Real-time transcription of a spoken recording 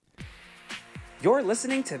You're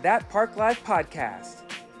listening to That Park Life podcast.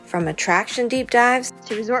 From attraction deep dives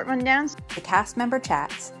to resort rundowns to cast member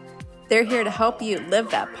chats, they're here to help you live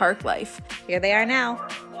that park life. Here they are now,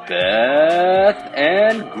 Beth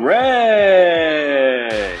and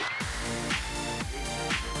Greg.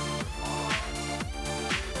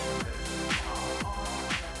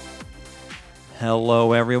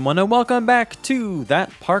 Hello, everyone, and welcome back to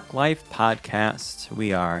That Park Life podcast.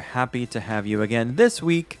 We are happy to have you again this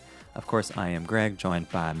week. Of course, I am Greg, joined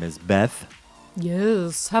by Ms. Beth.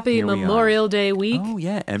 Yes, happy Memorial Day week. Oh,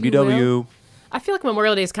 yeah, MDW. I feel like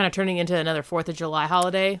Memorial Day is kind of turning into another 4th of July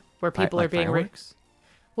holiday where people are being... fireworks?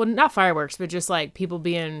 Well, not fireworks, but just like people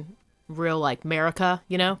being real like America,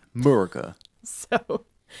 you know? America. So,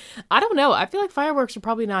 I don't know. I feel like fireworks are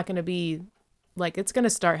probably not going to be... Like, it's going to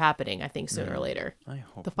start happening, I think, sooner or later. I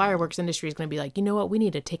hope the fireworks industry is going to be like, you know what? We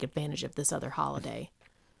need to take advantage of this other holiday.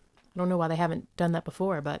 I don't know why they haven't done that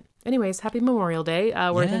before, but anyways, happy Memorial Day.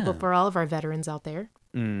 We're thankful for all of our veterans out there.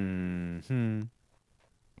 Mm-hmm.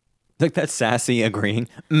 Like that sassy agreeing.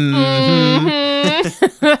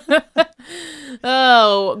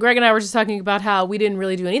 Oh, Greg and I were just talking about how we didn't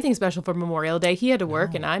really do anything special for Memorial Day. He had to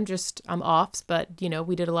work, and I'm off, but, you know,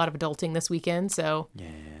 we did a lot of adulting this weekend, so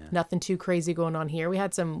nothing too crazy going on here. We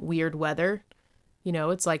had some weird weather. You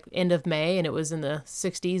know, it's like end of May, and it was in the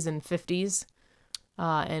 60s and 50s,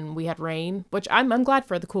 and we had rain, which I'm glad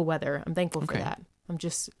for the cool weather. I'm thankful for that.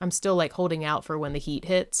 I'm still, like, holding out for when the heat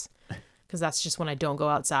hits, because that's just when I don't go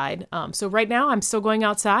outside. So right now, I'm still going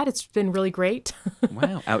outside. It's been really great.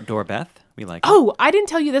 Wow, outdoor Beth. We like it. Oh, I didn't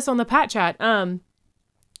tell you this on the Pat Chat.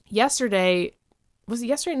 Yesterday, was it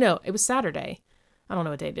yesterday? No, it was Saturday. I don't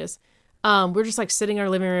know what day it is. We're just like sitting in our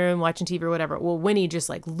living room watching TV or whatever. Well, Winnie just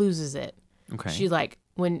like loses it. Okay. She like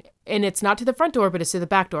and it's not to the front door, but it's to the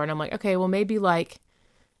back door. And I'm like, okay, well maybe like,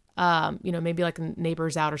 maybe like a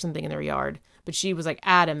neighbor's out or something in their yard. But she was like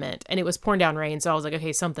adamant, and it was pouring down rain. So I was like,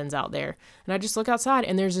 okay, something's out there. And I just look outside,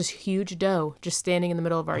 and there's this huge doe just standing in the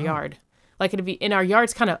middle of our yard. Like it'd be in our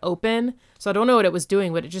yard's kind of open, so I don't know what it was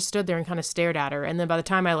doing, but it just stood there and kind of stared at her. And then by the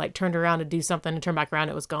time I like turned around to do something and turned back around,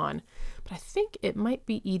 it was gone. But I think it might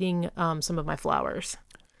be eating some of my flowers.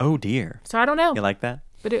 Oh dear. So I don't know. You like that?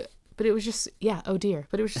 But it was just oh dear.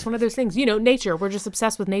 But it was just one of those things. You know, nature. We're just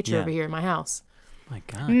obsessed with nature over here in my house. My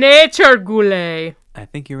God. Nature Goulet. I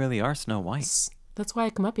think you really are Snow White. That's why I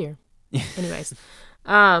come up here. Anyways,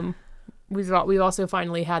 we've also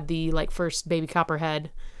finally had the like first baby copperhead.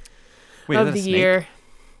 Wait, of the year.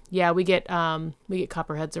 Yeah, we get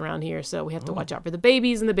copperheads around here, so we have to watch out for the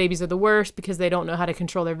babies, and the babies are the worst because they don't know how to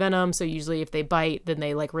control their venom. So usually if they bite, then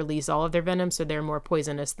they like release all of their venom, so they're more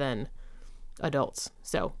poisonous than adults.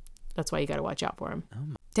 So that's why you got to watch out for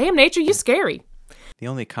them. Damn, nature, you scary. The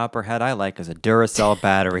only copperhead I like is a Duracell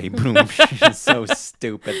battery. Boom. She's so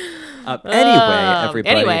stupid.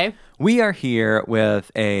 Everybody, we are here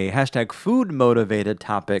with a hashtag food motivated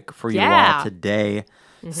topic for you all today.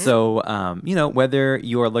 Mm-hmm. So, whether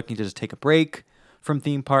you are looking to just take a break from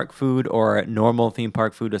theme park food or normal theme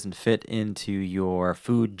park food doesn't fit into your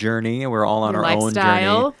food journey, we're all on our own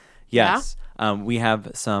journey. Yes. Yeah. We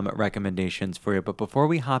have some recommendations for you. But before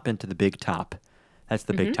we hop into the big top, that's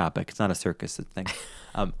the big topic. It's not a circus thing.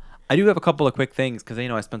 I do have a couple of quick things because,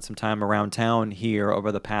 I spent some time around town here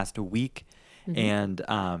over the past week. Mm-hmm. And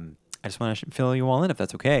I just want to fill you all in if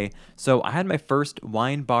that's okay. So I had my first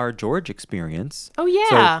Wine Bar George experience. Oh,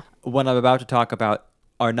 yeah. So what I'm about to talk about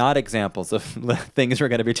are not examples of things we're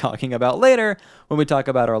going to be talking about later when we talk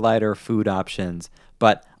about our lighter food options.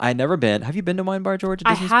 But I'd never been. Have you been to Wine Bar George at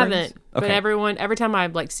Disney Springs? I haven't. But every time I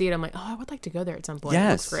like see it, I'm like, oh, I would like to go there at some point. Yes.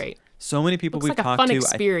 It looks great. So many people we've talked to. Looks like a fun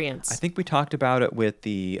experience. I think we talked about it with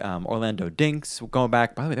the Orlando Dinks going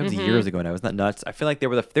back. By the way, that was years ago now. Isn't that nuts? I feel like they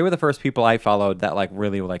were the first people I followed that like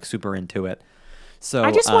really were like super into it. So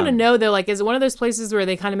I just want to know though, like, is it one of those places where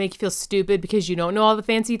they kind of make you feel stupid because you don't know all the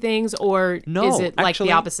fancy things, or is it like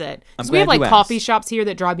the opposite? Because we have like coffee shops here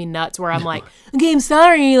that drive me nuts, where I'm like, okay, I'm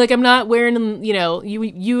sorry, like I'm not wearing,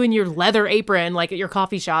 you and your leather apron like at your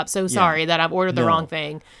coffee shop. So sorry that I've ordered the wrong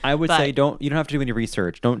thing. I would say you don't have to do any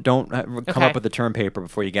research. Don't come up with the term paper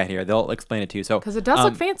before you get here. They'll explain it to you. So because it does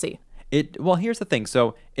look fancy. Well, here's the thing.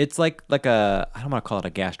 So it's like a, I don't want to call it a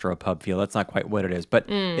gastropub feel. That's not quite what it is, but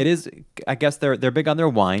it is. I guess they're big on their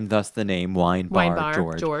wine, thus the name Wine Bar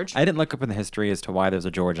George. I didn't look up in the history as to why there's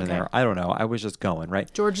a George in there. I don't know. I was just going,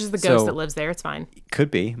 right? George is the ghost that lives there. It's fine.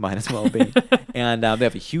 Could be. Might as well be. And they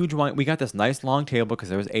have a huge wine. We got this nice long table because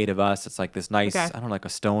there was 8 of us. It's like this nice, I don't know, like a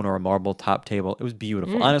stone or a marble top table. It was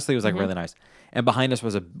beautiful. Honestly, it was like really nice. And behind us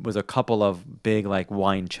was a couple of big like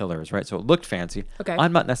wine chillers, right? So it looked fancy. Okay.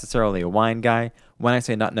 I'm not necessarily a wine guy. When I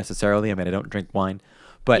say not necessarily, I mean I don't drink wine.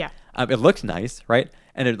 But it looked nice, right?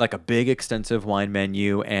 And it's like a big, extensive wine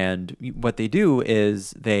menu. And what they do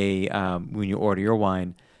is they, when you order your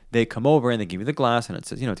wine, they come over and they give you the glass, and it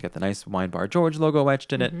says, it's got the nice Wine Bar George logo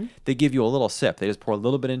etched in it. They give you a little sip. They just pour a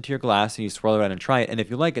little bit into your glass, and you swirl it out and try it. And if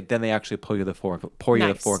you like it, then they actually pour you the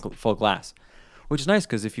full glass, which is nice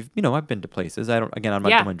because if I've been to places. I'm not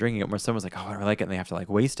the one drinking it, where someone's like, oh, I don't like it, and they have to like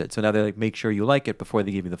waste it. So now they like make sure you like it before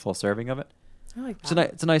they give you the full serving of it. I like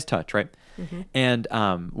that. It's a nice touch, right? And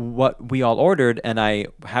what we all ordered, and I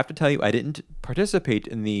have to tell you, I didn't participate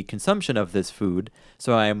in the consumption of this food,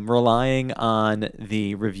 so I'm relying on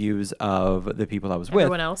the reviews of the people I was with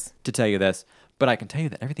to tell you this. But I can tell you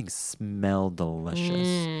that everything smelled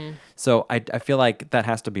delicious. So I feel like that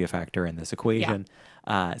has to be a factor in this equation.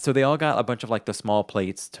 So they all got a bunch of like the small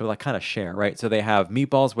plates to like kind of share, right? So they have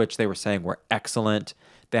meatballs, which they were saying were excellent.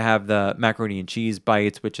 They have the macaroni and cheese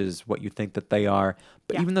bites, which is what you think that they are.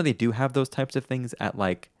 But even though they do have those types of things at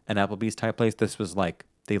like an Applebee's type place, this was like,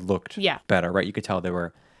 they looked better, right? You could tell they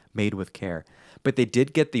were made with care. But they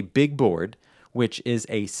did get the big board, which is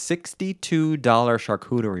a $62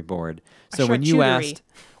 charcuterie board. So when you asked,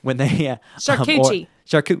 when they...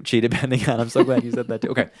 charcuterie, depending on... I'm so glad you said that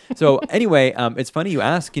too. Okay. So anyway, it's funny you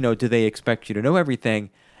ask, do they expect you to know everything?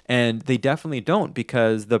 And they definitely don't,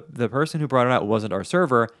 because the person who brought it out wasn't our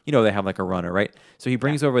server. They have like a runner, right? So he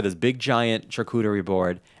brings over this big giant charcuterie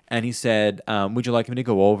board, and he said, would you like me to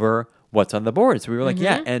go over what's on the board? So we were like,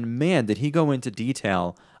 yeah. And man, did he go into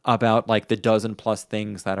detail about like the dozen plus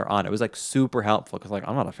things that are on it. It was like super helpful, because like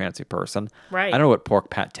I'm not a fancy person. Right. I don't know what pork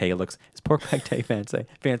pate looks. Is pork pate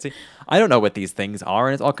fancy? I don't know what these things are,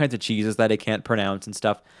 and it's all kinds of cheeses that I can't pronounce and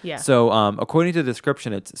stuff. Yeah. So according to the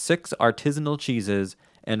description, it's 6 artisanal cheeses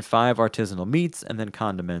and 5 artisanal meats, and then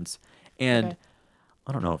condiments. And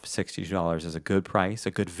I don't know if $60 is a good price,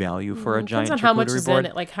 a good value for a giant charcuterie board. Depends on how much is in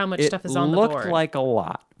it, like how much stuff is on the board. It looked like a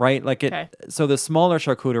lot, right? Like So the smaller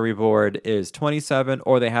charcuterie board is $27,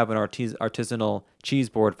 or they have an artisanal cheese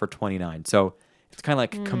board for $29. So it's kind of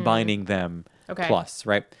like combining them plus,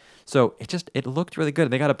 right? So it looked really good.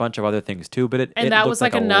 They got a bunch of other things too, but it that was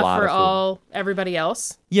like enough for everybody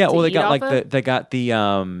else. Yeah, well, they got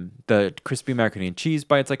the crispy macaroni and cheese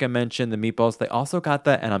bites, like I mentioned, the meatballs. They also got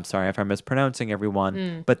and I'm sorry if I'm mispronouncing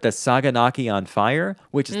everyone, but the saganaki on fire,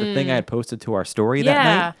 which is the thing I had posted to our story that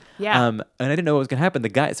night. Yeah. And I didn't know what was gonna happen.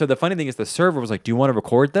 So the funny thing is, the server was like, "Do you want to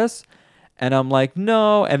record this?" And I'm like,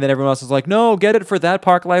 no. And then everyone else was like, no, get it for That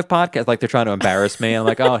Park Life podcast. Like they're trying to embarrass me. I'm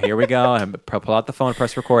like, oh, here we go. And I pull out the phone,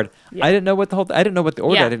 press record. Yeah. I didn't know what the order. I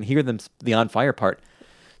didn't hear the on fire part.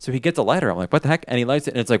 So he gets a lighter. I'm like, what the heck? And he lights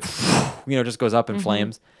it, and it's like, just goes up in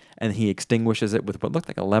flames. And he extinguishes it with what looked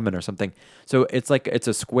like a lemon or something. So it's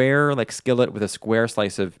a square like skillet with a square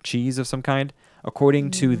slice of cheese of some kind. According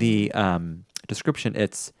to the description,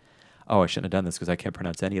 it's I shouldn't have done this because I can't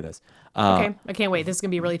pronounce any of this. Okay, I can't wait. This is gonna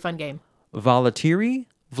be a really fun game. Vlahotiri?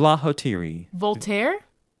 Voltaire?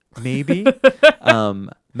 Maybe.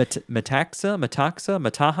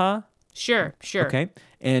 Metaxa? Sure. Okay.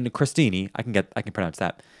 And Crostini, I can pronounce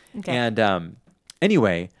that. Okay. And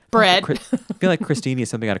anyway, bread. I feel like Crostini is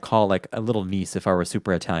something I'd call like a little niece if I were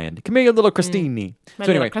super Italian. Come here, little Crostini. So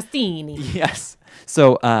anyway, Crostini. Yes.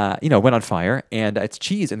 So, went on fire, and it's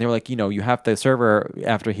cheese. And they were like, you have the server,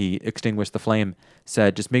 after he extinguished the flame,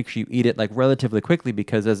 said, just make sure you eat it like relatively quickly,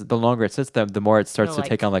 because the longer it sits there, the more it starts to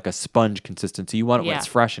take on like a sponge consistency. You want it when it's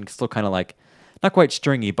fresh and still kind of like, not quite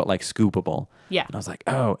stringy, but like scoopable. Yeah. And I was like,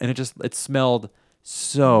 oh, and it smelled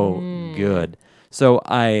so good. So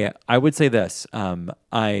I would say this, I'm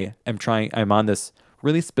on this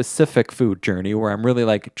really specific food journey where I'm really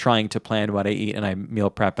like trying to plan what I eat, and I meal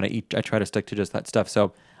prep, and I try to stick to just that stuff.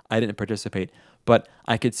 So I didn't participate, but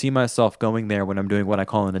I could see myself going there when I'm doing what I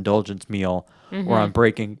call an indulgence meal, where I'm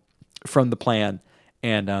breaking from the plan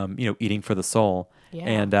and, eating for the soul. Yeah.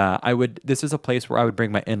 And this is a place where I would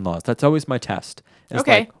bring my in-laws. That's always my test. It's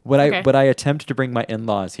like, would I attempt to bring my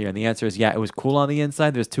in-laws here? And the answer is yeah. It was cool on the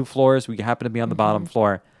inside. There's 2 floors. We happened to be on the bottom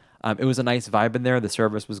floor. It was a nice vibe in there. The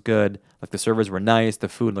service was good. Like the servers were nice. The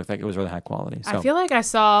food looked like it was really high quality. So. I feel like I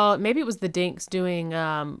saw, maybe it was the Dinks doing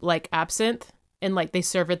like absinthe, and like they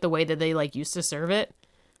serve it the way that they like used to serve it.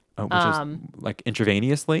 Oh, which is like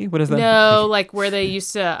intravenously? What is that? No, like where they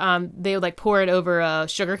used to, they would like pour it over a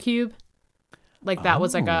sugar cube. Like that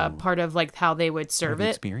was like a part of like how they would serve it.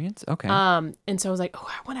 Experience? Okay. And so I was like,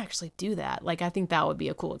 I want to actually do that. Like I think that would be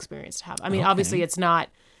a cool experience to have. I mean, obviously it's not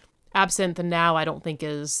absinthe, and now I don't think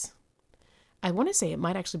is. I want to say it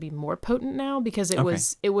might actually be more potent now, because it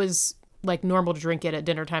was like normal to drink it at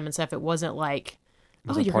dinner time and stuff. It wasn't like,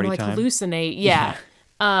 you're gonna like hallucinate. Yeah.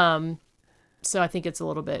 So I think it's a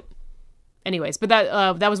little bit anyways, but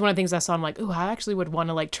that was one of the things I saw. I'm like, ooh, I actually would want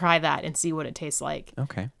to like try that and see what it tastes like.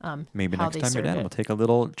 Okay. Maybe how next they time you're serve down, it. we'll take a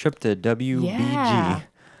little trip to WBG. Yeah.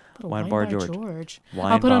 Wine Bar George.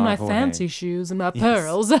 I'll put on Bar my Jorge. fancy shoes and my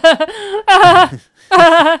pearls.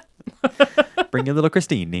 Bring your little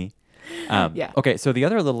Christine. Yeah. Okay, so the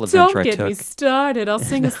other little adventure Don't I get me took. started. I'll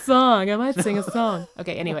sing a song. I might sing a song.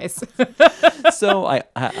 Okay, anyways. So I,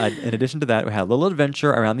 in addition to that, we had a little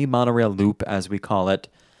adventure around the monorail loop, as we call it.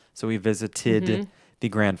 So we visited the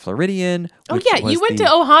Grand Floridian. Oh which yeah, was you went the- to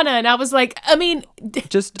Ohana, and I was like, I mean,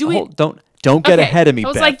 Just do we- don't get okay. ahead of me, I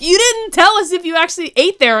was Beth. like, you didn't tell us if you actually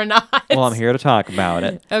ate there or not. Well, I'm here to talk about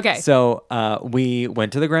it. Okay. So we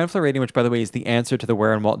went to the Grand Floridian, which, by the way, is the answer to the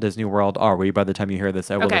Where in Walt Disney World Are We? By the time you hear this,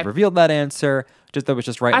 I will Okay. have revealed that answer. That was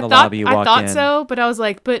just right in I the thought lobby. You walk I in. thought so, but I was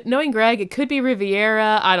like, but knowing Greg, it could be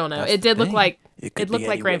Riviera. I don't know. That's It did the look thing. like It could it looked be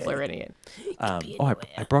like Grand anywhere. Floridian.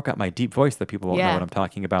 I broke out my deep voice that people won't know Yeah. what I'm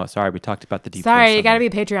talking about. Sorry, we talked about the deep voice. Sorry, you on got to the-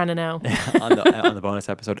 be a Patreon to know. on the bonus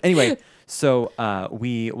episode. Anyway, so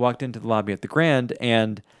we walked into the lobby at the Grand,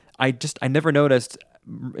 and I never noticed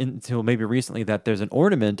until maybe recently that there's an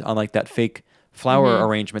ornament on like that fake flower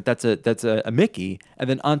arrangement. That's a Mickey, and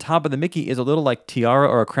then on top of the Mickey is a little like tiara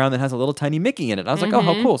or a crown that has a little tiny Mickey in it. I was like, oh,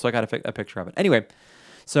 how cool! So I got a picture of it. Anyway.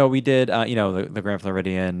 So we did, the Grand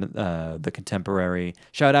Floridian, the Contemporary.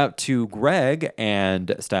 Shout out to Greg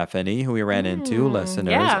and Stephanie, who we ran into.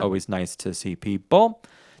 Listeners, yeah. always nice to see people.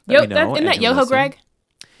 that Yo, we know isn't that and who Yoho listen. Greg?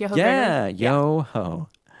 Yoho Yeah, Gregory? yo-ho.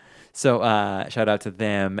 So shout out to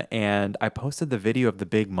them. And I posted the video of the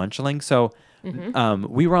big munchling. So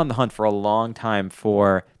we were on the hunt for a long time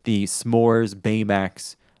for the S'mores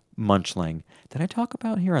Baymax munchling. Did I talk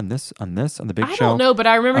about here on the big I show? don't know, but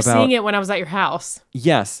I remember about- seeing it when I was at your house.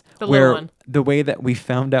 Yes, The where little one. the way that we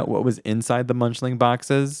found out what was inside the munchling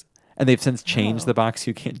boxes, and they've since changed the box.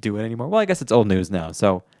 You can't do it anymore. Well, I guess it's old news now,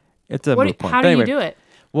 so it's a moot point. How But do you anyway, do it?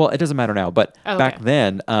 Well, it doesn't matter now, but Oh, back okay.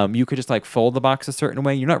 then, you could just like fold the box a certain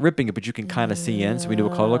way. You're not ripping it, but you can kind of see in. So we knew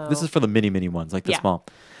what color look. This is for the mini ones, like the Yeah. small.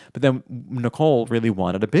 But then Nicole really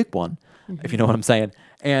wanted a big one, if you know what I'm saying.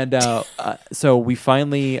 And so we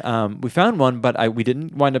finally we found one, but we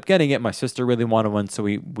didn't wind up getting it. My sister really wanted one, so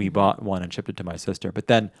we bought one and shipped it to my sister. But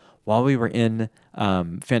then while we were in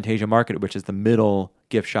Fantasia Market, which is the middle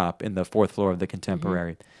gift shop in the 4th floor of the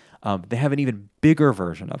Contemporary, they have an even bigger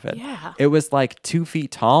version of it. Yeah. It was like 2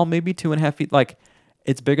 feet tall, maybe 2.5 feet. Like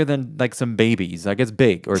it's bigger than like some babies. I guess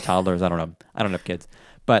big or toddlers. I don't know. I don't have kids,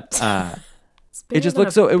 but it just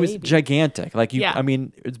looked so. It was gigantic. Like you. Yeah. I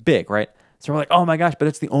mean, it's big, right? So we're like, oh my gosh, but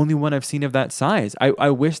it's the only one I've seen of that size. I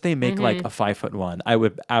wish they make like a 5-foot one. I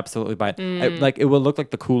would absolutely buy it. Like it would look like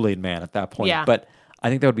the Kool-Aid Man at that point. Yeah. But I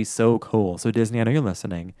think that would be so cool. So Disney, I know you're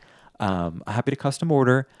listening. I'm happy to custom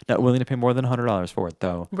order. Not willing to pay more than $100 for it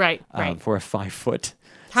though. Right. For a 5-foot.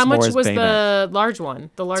 How much S'mores was Baymax. the large one?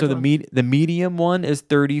 The large So one. the medium one is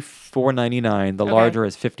 $34.99. The larger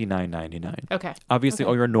is $59.99. Okay. Obviously,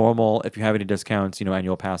 all your normal, if you have any discounts,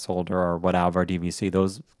 annual pass holder or whatever, DVC,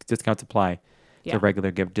 those discounts apply Yeah. to regular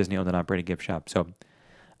Disney owned and operated gift shop. So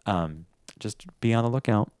just be on the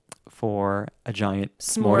lookout for a giant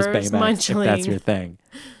S'mores S'mores Baymax if that's munchling. your thing.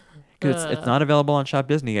 Because it's not available on Shop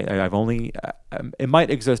Disney. I've only, it might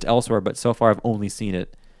exist elsewhere, but so far I've only seen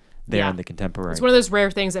it there Yeah. in the Contemporary. It's one of those rare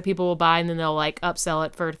things that people will buy and then they'll like upsell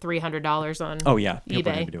it for $300 on Oh, yeah.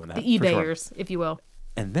 People are eBay. gonna be doing that, The for sure. eBayers, if you will.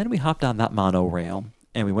 And then we hopped on that monorail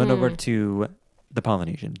and we went over to the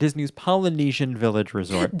Polynesian, Disney's Polynesian Village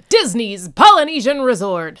Resort. Disney's Polynesian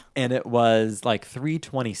Resort. And it was like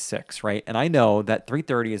 3:26, right? And I know that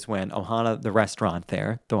 3:30 is when Ohana, the restaurant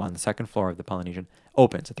there, on the second floor of the Polynesian,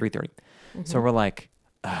 opens at 3:30. So we're like,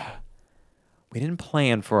 we didn't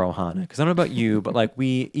plan for Ohana because I don't know about you, but like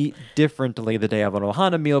we eat differently the day of an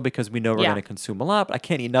Ohana meal because we know we're Yeah. going to consume a lot. But I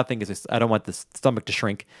can't eat nothing because I don't want the stomach to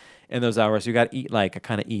shrink in those hours. So you got to eat like I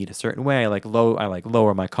kind of eat a certain way. I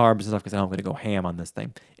lower my carbs and stuff because I'm going to go ham on this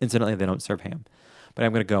thing. Incidentally, they don't serve ham, but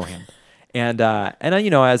I'm going to go ham. And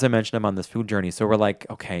as I mentioned, I'm on this food journey. So we're like,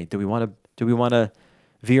 okay, do we want to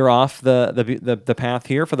veer off the path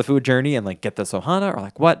here for the food journey and like get this Ohana or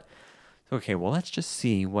like what? Okay, well, let's just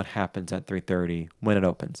see what happens at 3:30 when it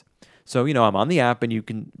opens. So, I'm on the app and you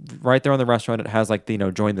can, right there on the restaurant, it has like,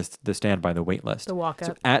 join the stand by the wait list. The walk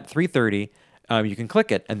So up. at 3:30, you can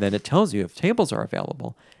click it and then it tells you if tables are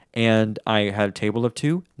available. And I had a table of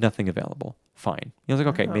 2, nothing available. Fine. I was like,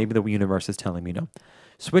 okay, maybe the universe is telling me no.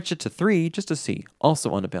 Switch it to 3 just to see.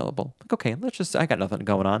 Also unavailable. Like, okay, I got nothing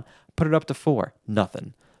going on. Put it up to 4,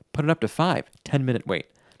 nothing. Put it up to 5, 10-minute wait.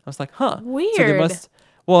 I was like, huh. So they Weird. must.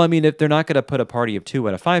 Well, I mean, if they're not going to put a party of 2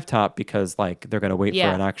 at a 5 top because like they're going to wait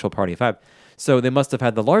Yeah. for an actual party of 5. So they must have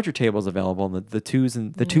had the larger tables available, and the twosies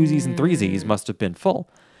and threesies must have been full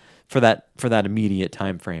for that immediate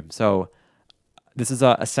time frame. So this is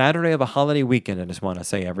a Saturday of a holiday weekend, I just want to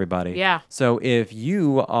say, everybody. Yeah. So if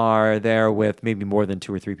you are there with maybe more than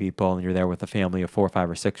 2 or 3 people, and you're there with a family of 4,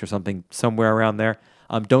 5, or 6 or something, somewhere around there,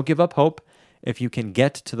 don't give up hope. If you can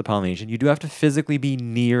get to the Polynesian, you do have to physically be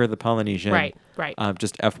near the Polynesian. Right.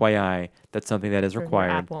 Just FYI, that's something that is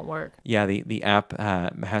required. The app won't work. Yeah, the app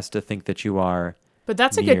has to think that you are. But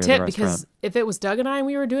that's a near good the tip, restaurant. because if it was Doug and I and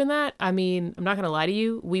we were doing that, I mean, I'm not going to lie to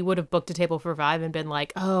you, we would have booked a table for 5 and been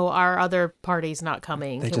like, oh, our other party's not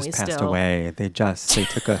coming. They Can just we passed still? away. They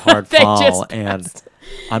took a hard They fall, just and passed.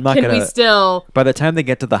 I'm not Can gonna. we still? By the time they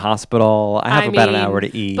get to the hospital, I have about an hour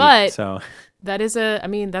to eat. But so that's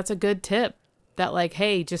a good tip. That like,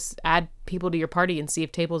 hey, just add people to your party and see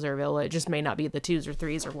if tables are available. It just may not be the 2s or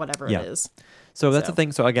 3s or whatever it is. So that's the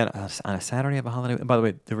thing. So again, on a Saturday of a holiday, and by the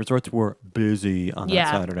way, the resorts were busy on that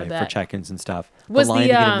Saturday for check-ins and stuff. Was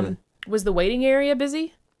was the waiting area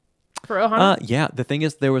busy for Ohana? Yeah. The thing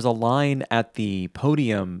is, there was a line at the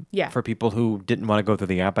podium for people who didn't want to go through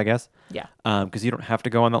the app, I guess. Yeah. Because you don't have to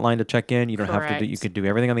go on that line to check in. You don't have to. You could do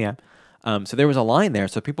everything on the app. So there was a line there,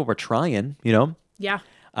 so people were trying. Yeah.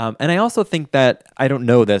 And I also think that, I don't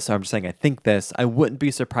know this, so I'm just saying I think this, I wouldn't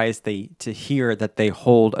be surprised to hear that they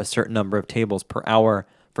hold a certain number of tables per hour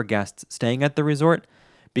for guests staying at the resort,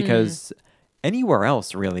 because anywhere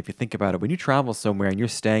else, really, if you think about it, when you travel somewhere and you're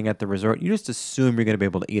staying at the resort, you just assume you're going to be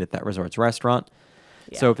able to eat at that resort's restaurant.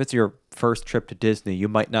 Yeah. So if it's your first trip to Disney, you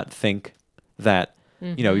might not think that,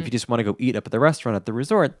 if you just want to go eat up at the restaurant at the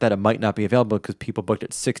resort, that it might not be available because people booked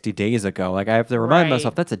it 60 days ago. Like, I have to remind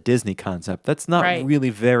myself, that's a Disney concept. That's not really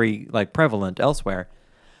very prevalent elsewhere.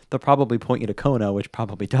 They'll probably point you to Kona, which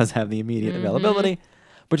probably does have the immediate availability,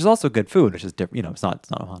 which is also good food, which is different. It's not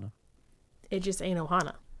Ohana. It just ain't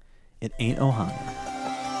Ohana. It ain't Ohana.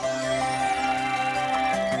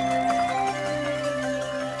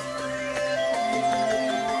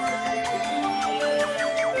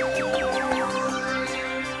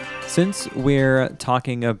 Since we're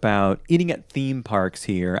talking about eating at theme parks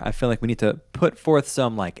here, I feel like we need to put forth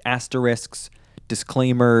some asterisks,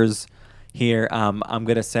 disclaimers here. I'm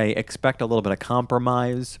gonna say expect a little bit of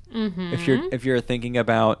compromise if you're thinking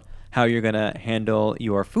about how you're gonna handle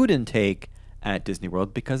your food intake at Disney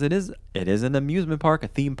World, because it is an amusement park, a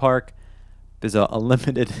theme park. There's a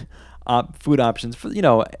limited food options for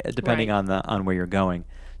depending on where you're going.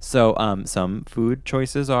 So some food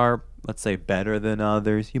choices are, let's say, better than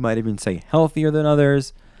others. You might even say healthier than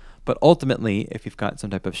others. But ultimately, if you've got some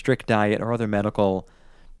type of strict diet or other medical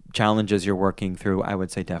challenges you're working through, I would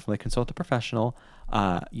say definitely consult a professional.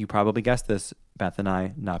 You probably guessed this, Beth and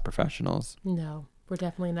I, not professionals. No, we're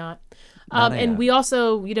definitely not. And we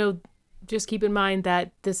also, just keep in mind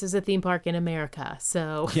that this is a theme park in America.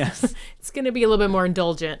 So yes. It's going to be a little bit more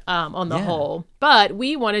indulgent on the whole. But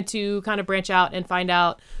we wanted to kind of branch out and find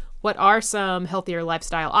out what are some healthier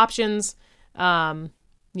lifestyle options,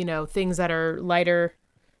 things that are lighter,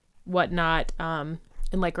 whatnot. And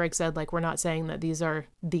like Greg said, we're not saying that these are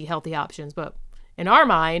the healthy options, but in our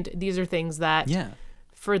mind, these are things that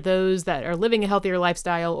for those that are living a healthier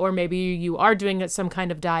lifestyle, or maybe you are doing some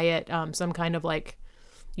kind of diet, some kind of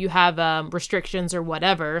you have restrictions or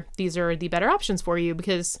whatever, these are the better options for you,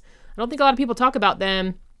 because I don't think a lot of people talk about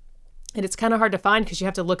them, and it's kind of hard to find because you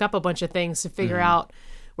have to look up a bunch of things to figure out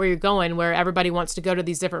where you're going, where everybody wants to go to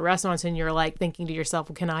these different restaurants, and you're thinking to yourself,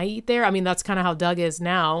 well, can I eat there? I mean, that's kind of how Doug is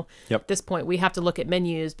now. At this point, we have to look at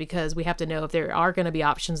menus because we have to know if there are going to be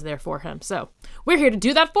options there for him. So we're here to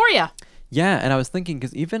do that for you. Yeah, and I was thinking,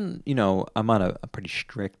 because even, I'm on a pretty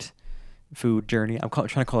strict food journey. I'm trying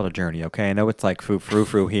to call it a journey, okay? I know it's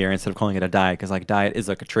frou-frou here instead of calling it a diet, because diet is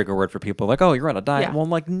a trigger word for people. Oh, you're on a diet. Yeah. Well,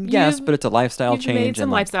 I'm yes, but it's a lifestyle change. Made some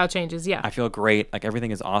lifestyle changes, yeah. I feel great.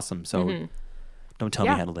 Everything is awesome, so don't tell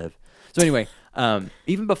me how to live. So anyway,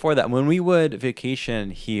 even before that, when we would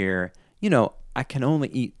vacation here, I can only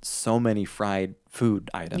eat so many fried food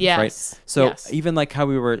items, right? So even how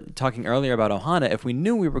we were talking earlier about Ohana, if we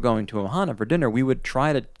knew we were going to Ohana for dinner, we would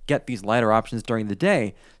try to get these lighter options during the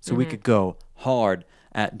day so we could go hard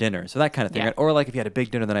at dinner. So that kind of thing, right? Or if you had a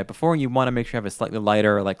big dinner the night before and you want to make sure you have a slightly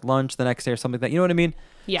lighter lunch the next day or something like that, you know what I mean?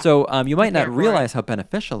 Yeah. So you might not realize how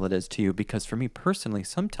beneficial it is to you, because for me personally,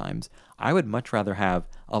 sometimes I would much rather have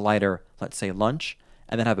a lighter, let's say, lunch,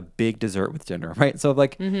 and then have a big dessert with dinner, right? So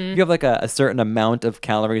if you have a certain amount of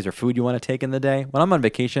calories or food you want to take in the day, when I'm on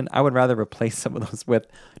vacation, I would rather replace some of those with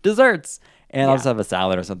desserts, and I'll just have a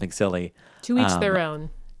salad or something silly. To each their own.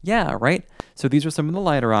 Yeah, right? So these are some of the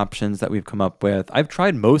lighter options that we've come up with. I've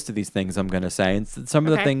tried most of these things, I'm going to say, and some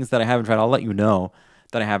of the things that I haven't tried, I'll let you know.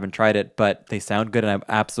 that I haven't tried it, but they sound good, and I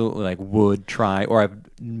absolutely like would try. Or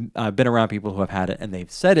I've been around people who have had it, and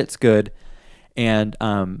they've said it's good. And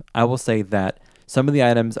I will say that some of the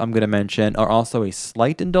items I'm going to mention are also a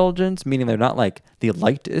slight indulgence, meaning they're not like the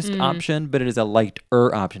lightest option, but it is a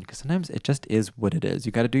lighter option because sometimes it just is what it is.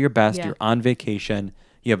 You got to do your best. Yeah. You're on vacation.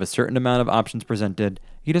 You have a certain amount of options presented.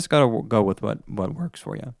 You just got to go with what works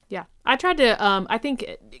for you. Yeah. I tried to, I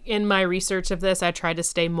think in my research of this, I tried to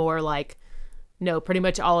stay more like, no, pretty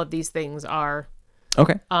much all of these things are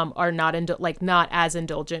Okay. Are not not as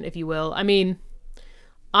indulgent, if you will. I mean,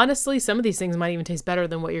 honestly, some of these things might even taste better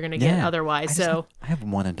than what you're going to get otherwise. I have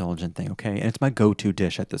one indulgent thing, okay? And it's my go-to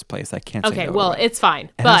dish at this place. I can't say no well, to it. It's fine.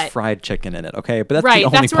 It but has fried chicken in it, okay? But that's right, the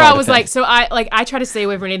only that's where part I was of it. like, so I try to stay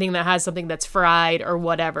away from anything that has something that's fried or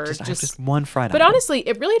whatever. I have just one fried But item. honestly,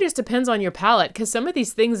 it really just depends on your palate, because some of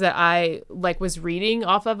these things that I was reading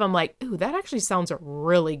off of, I'm like, ooh, that actually sounds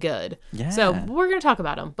really good. Yeah. So we're going to talk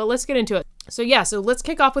about them, but let's get into it. So let's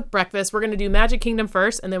kick off with breakfast. We're going to do Magic Kingdom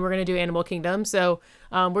first, and then we're going to do Animal Kingdom. So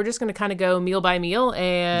we're just going to kind of go meal by meal.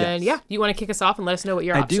 And you want to kick us off and let us know what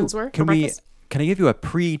your options were for breakfast? Can I give you a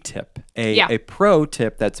pre-tip, a pro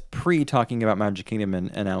tip that's pre-talking about Magic Kingdom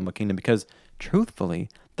and Animal Kingdom? Because truthfully,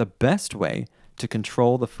 the best way to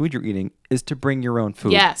control the food you're eating is to bring your own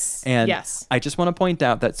food. Yes. And I just want to point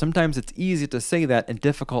out that sometimes it's easy to say that and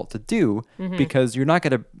difficult to do because you're not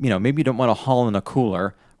going to, maybe you don't want to haul in a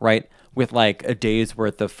cooler, right, with like a day's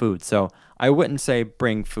worth of food. So I wouldn't say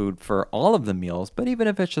bring food for all of the meals, but even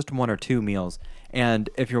if it's just 1 or 2 meals. And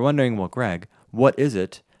if you're wondering, well, Greg, what is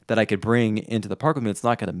it that I could bring into the park with me that's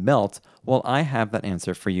not going to melt? Well, I have that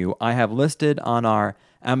answer for you. I have listed on our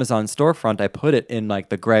Amazon storefront, I put it in like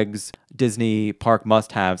the Greg's Disney Park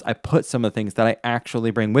must-haves. I put some of the things that I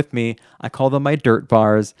actually bring with me. I call them my dirt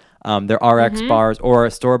bars. They're RX bars or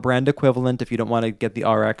a store brand equivalent if you don't want to get the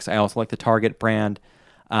RX. I also like the Target brand.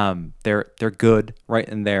 They're good, right?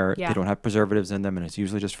 And they don't have preservatives in them, and it's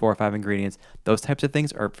usually just 4 or 5 ingredients. Those types of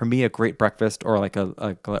things are, for me, a great breakfast or like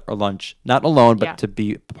a lunch. Not alone, but to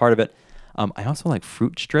be part of it. I also like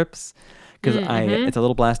fruit strips because it's a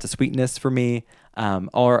little blast of sweetness for me.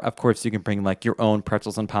 Or of course you can bring like your own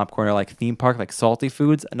pretzels and popcorn, or like theme park, like salty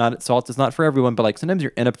foods. Salt is not for everyone, but like sometimes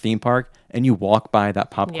you're in a theme park and you walk by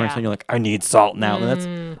that popcorn stand, you're like, I need salt now. And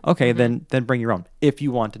that's okay. Then bring your own if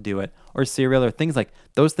you want to do it. Or cereal or things like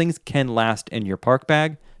those things can last in your park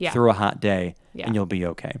bag through a hot day, and you'll be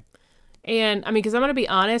okay. And I mean, because I'm going to be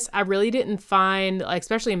honest, I really didn't find, like,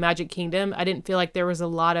 especially in Magic Kingdom, I didn't feel like there was a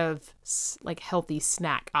lot of like healthy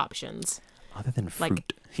snack options. Other than fruit.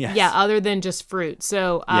 Like, yeah, other than just fruit.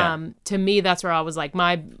 So to me, that's where I was like,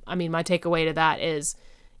 my takeaway to that is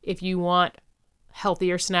if you want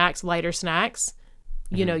healthier snacks, lighter snacks,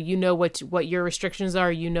 you know what your restrictions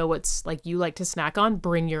are, what's like you like to snack on,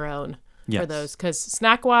 bring your own for those. Because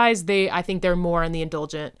snack wise, I think they're more on the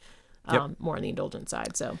indulgent. More on the indulgent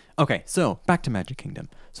side. So okay, so back to Magic Kingdom.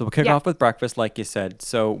 So we'll kick off with breakfast, like you said.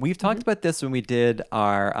 So we've talked about this when we did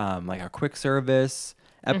our our quick service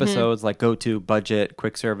episodes, like go to budget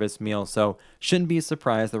quick service meal. So shouldn't be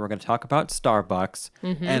surprised that we're going to talk about Starbucks.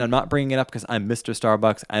 And I'm not bringing it up because I'm Mr.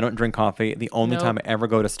 Starbucks. I don't drink coffee. The only time I ever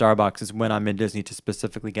go to Starbucks is when I'm in Disney to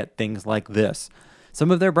specifically get things like this.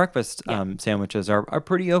 Some of their breakfast sandwiches are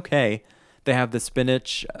pretty okay. They have the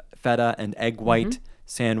spinach, feta, and egg white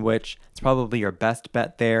sandwich. It's probably your best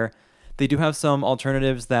bet there. They do have some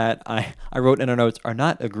alternatives that I wrote in our notes are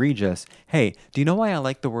not egregious. Hey, do you know why I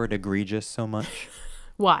like the word egregious so much?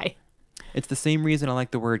 Why? It's the same reason I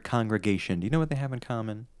like the word congregation. Do you know what they have in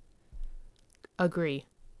common? Agree.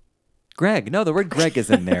 Greg. No, the word Greg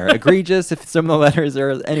is in there. Egregious, if some of the letters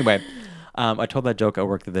are... Anyway, I told that joke at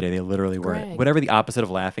work the other day. They literally were... Greg. Whatever the opposite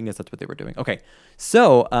of laughing is, that's what they were doing. Okay,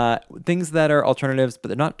 so things that are alternatives, but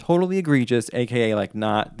they're not totally egregious, a.k.a. like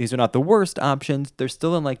not... These are not the worst options. They're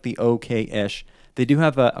still in like the okay-ish. They do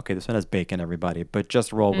have a... Okay, this one has bacon, everybody, but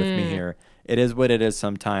just roll with me here. It is what it is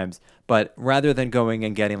sometimes. But rather than going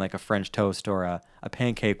and getting like a French toast or a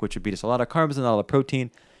pancake, which would be just a lot of carbs and a lot of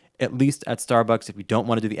protein, at least at Starbucks, if you don't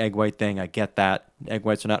want to do the egg white thing, I get that. Egg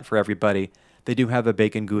whites are not for everybody. They do have a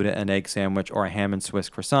bacon Gouda and egg sandwich or a ham and Swiss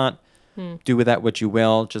croissant. Do with that what you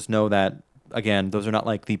will. Just know that, again, those are not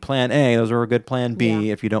like the plan A. Those are a good plan B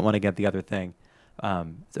if you don't want to get the other thing.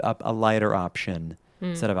 A lighter option,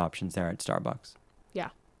 set of options there at Starbucks. Yeah.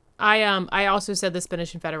 I also said the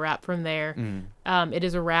spinach and feta wrap from there. It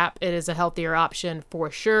is a wrap. It is a healthier option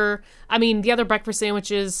for sure. I mean, the other breakfast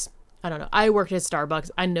sandwiches, I don't know. I worked at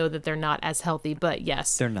Starbucks. I know that they're not as healthy, but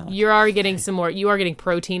yes, they're not. You're already getting some more. You are getting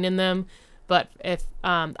protein in them, But if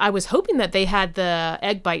I was hoping that they had the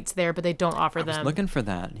egg bites there, but they don't offer them. I was looking for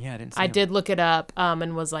that. Yeah, I didn't see I them. did look it up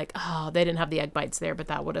and was like, oh, they didn't have the egg bites there, but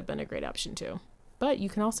that would have been a great option too. But you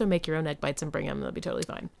can also make your own egg bites and bring them. They'll be totally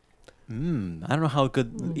fine. I don't know how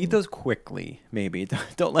good. Eat those quickly, maybe.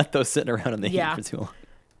 Don't let those sit around in the heat for too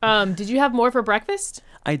long. Did you have more for breakfast?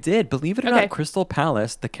 I did. Believe it or not, Crystal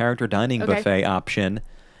Palace, the character dining buffet option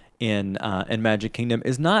in Magic Kingdom,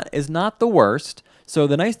 is not the worst. So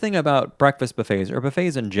the nice thing about breakfast buffets or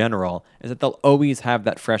buffets in general is that they'll always have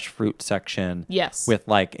that fresh fruit section. Yes. With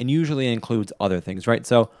and usually includes other things, right?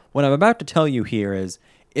 So what I'm about to tell you here is,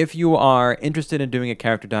 if you are interested in doing a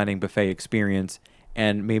character dining buffet experience,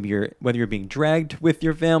 and maybe whether you're being dragged with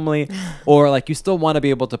your family or like you still want to be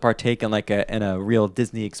able to partake in in a real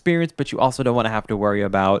Disney experience, but you also don't want to have to worry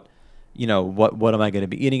about, what am I going to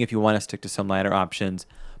be eating, if you want to stick to some lighter options.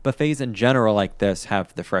 Buffets in general like this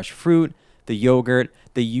have the fresh fruit, the yogurt.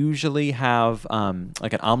 They usually have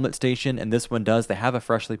like an omelet station, and this one does. They have a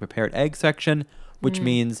freshly prepared egg section, which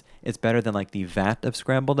means it's better than like the vat of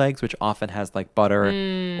scrambled eggs, which often has like butter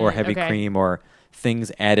or heavy cream or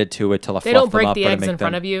things added to it to fluff them up. They don't break the eggs in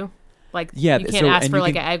front of you? Like, you can't ask for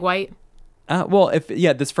like an egg white?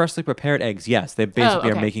 This freshly prepared eggs, yes. They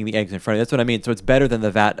basically are making the eggs in front of you. That's what I mean. So it's better than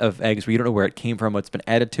the vat of eggs where you don't know where it came from, what's been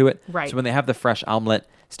added to it. Right. So when they have the fresh omelet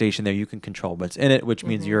station there, you can control what's in it, which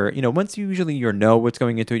means once you usually know what's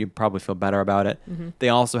going into it, you probably feel better about it. They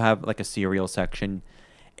also have like a cereal section,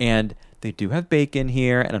 and they do have bacon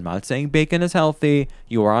here, and I'm not saying bacon is healthy.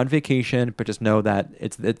 You are on vacation, but just know that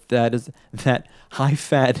that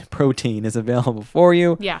high-fat protein is available for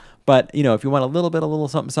you. Yeah. But, if you want a little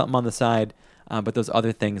something on the side, but those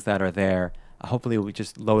other things that are there, hopefully we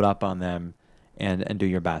just load up on them and do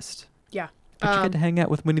your best. Yeah. But you get to hang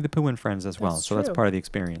out with Winnie the Pooh and friends as well, so that's true. part of the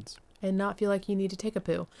experience. And not feel like you need to take a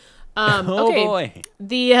poo. Boy.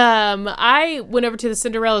 I went over to the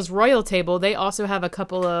Cinderella's Royal Table. They also have a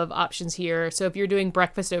couple of options here. So if you're doing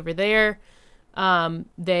breakfast over there,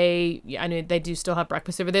 they do still have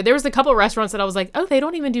breakfast over there. There was a couple of restaurants that I was like, oh, they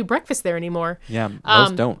don't even do breakfast there anymore. Yeah,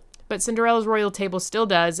 most don't. But Cinderella's Royal Table still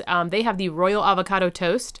does. They have the Royal Avocado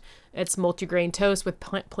Toast. It's multigrain toast with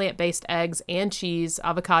plant-based eggs and cheese,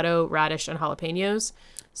 avocado, radish, and jalapenos.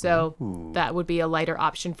 So that would be a lighter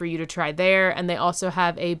option for you to try there. And they also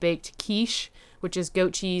have a baked quiche, which is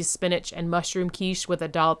goat cheese, spinach, and mushroom quiche with a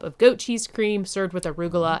dollop of goat cheese cream served with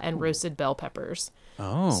arugula and roasted bell peppers.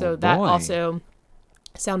 So that also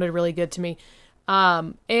sounded really good to me.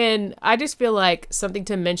 And I just feel like something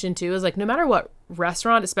to mention too is like, no matter what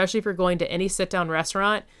restaurant, especially if you're going to any sit-down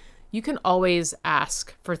restaurant, you can always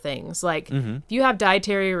ask for things. Like if you have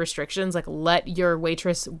dietary restrictions, like let your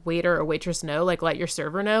waiter or waitress know, like let your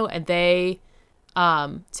server know, and they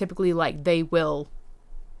typically like they will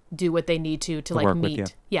do what they need to like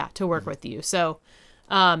meet. Yeah, to work with you. So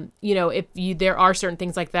if there are certain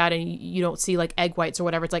things like that and you don't see like egg whites or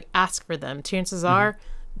whatever, it's like ask for them. Chances are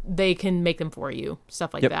they can make them for you,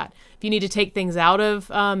 stuff like that. If you need to take things out of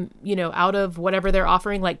whatever they're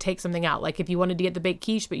offering, like take something out. Like if you wanted to get the baked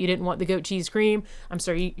quiche, but you didn't want the goat cheese cream, I'm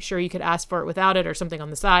sure you could ask for it without it or something on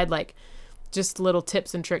the side. Like just little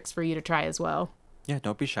tips and tricks for you to try as well. Yeah,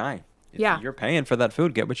 don't be shy. You're paying for that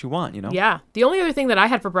food. Get what you want, Yeah. The only other thing that I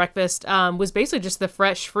had for breakfast was basically just the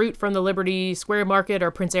fresh fruit from the Liberty Square Market or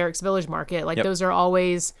Prince Eric's Village Market. Like those are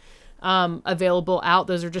always available out.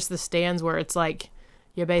 Those are just the stands where it's like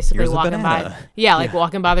you're basically walking by.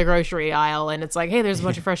 Walking by the grocery aisle, and it's like, hey, there's a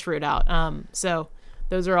bunch of fresh fruit out. So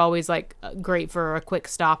those are always like great for a quick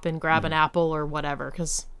stop and grab an apple or whatever,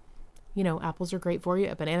 because apples are great for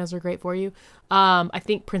you. Bananas are great for you. I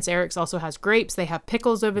think Prince Eric's also has grapes. They have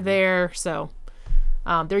pickles over there. So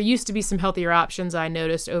there used to be some healthier options I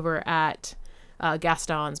noticed over at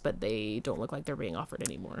Gaston's, but they don't look like they're being offered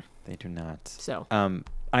anymore. They do not. So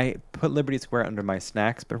I put Liberty Square under my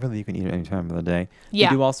snacks, but really you can eat it any time of the day. Yeah.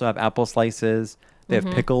 They do also have apple slices. They have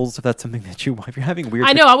pickles, if that's something that you want. If you're having weird...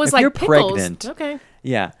 I was like, you're pickles. Pregnant, okay.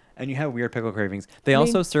 Yeah. And you have weird pickle cravings. They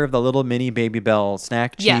also serve the little mini Baby Bell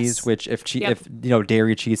snack cheese, which if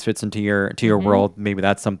dairy cheese fits into your world, maybe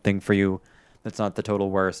that's something for you. That's not the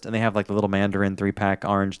total worst. And they have like the little mandarin 3-pack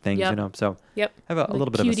orange things, So have a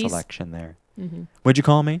little bit of a selection there. What'd you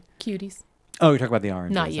call me? Cuties. Oh, you're talking about the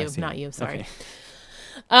oranges. Not you. Sorry.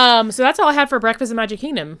 Okay. So that's all I had for breakfast in Magic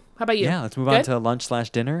Kingdom. How about you? Yeah, let's move on to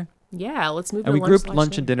lunch/dinner. Yeah, let's move. And we grouped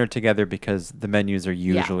lunch and dinner together because the menus are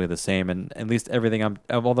usually the same, and at least everything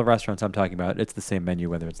of all the restaurants I'm talking about, it's the same menu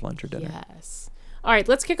whether it's lunch or dinner. Yes. All right,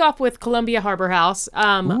 let's kick off with Columbia Harbor House.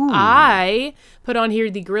 I put on here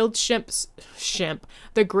the grilled shrimp,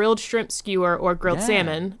 the grilled shrimp skewer or grilled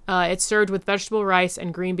salmon. It's served with vegetable rice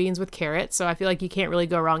and green beans with carrots. So I feel like you can't really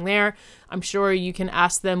go wrong there. I'm sure you can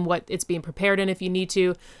ask them what it's being prepared in if you need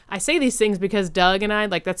to. I say these things because Doug and I,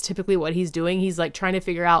 like, that's typically what he's doing. He's like trying to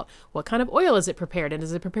figure out what kind of oil is it prepared in?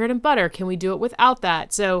 Is it prepared in butter? Can we do it without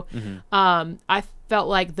that? So I felt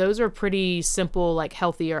like those are pretty simple, like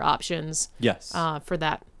healthier options. Yes. For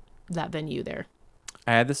that venue there.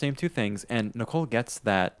 I had the same two things, and Nicole gets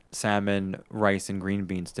that salmon, rice, and green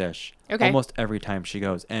beans dish Okay. almost every time she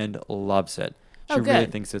goes and loves it. She Oh, really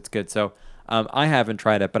good. thinks it's good. So I haven't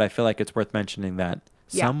tried it, but I feel like it's worth mentioning that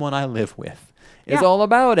someone I live with is all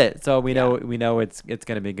about it. So we know it's going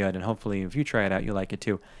to be good, and hopefully if you try it out, you like it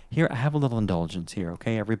too. Here, I have a little indulgence here,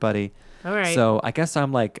 okay, everybody? All right. So I guess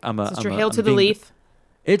I'm Is your hail I'm to the being- leaf?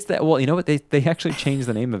 It's that. Well, you know what? They actually changed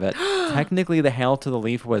the name of it. Technically, the Hail to the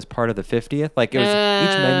Leaf was part of the 50th. Like it was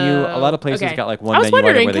each menu. A lot of places Okay. got like one I was menu item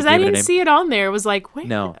wondering where they because gave I it a didn't name. see it on there. It was like, wait.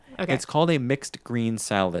 No, Okay. it's called a mixed green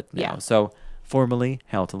salad now. Yeah. So formerly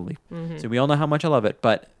Hail to the Leaf. So we all know how much I love it.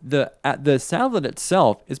 But the salad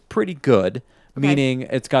itself is pretty good. Meaning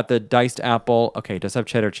it's got the diced apple. Okay, it does have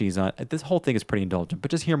cheddar cheese on it. This whole thing is pretty indulgent, but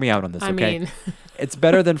just hear me out on this, okay? I mean, It's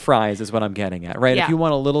better than fries is what I'm getting at, right? Yeah. If you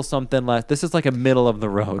want a little something less, this is like a middle of the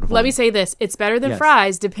road let one. me say this. It's better than Yes.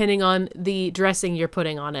 fries depending on the dressing you're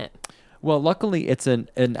putting on it. Well, luckily it's an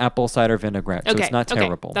apple cider vinaigrette, so Okay, it's not okay,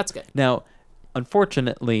 terrible. that's good. Now,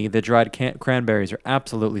 unfortunately, the dried cranberries are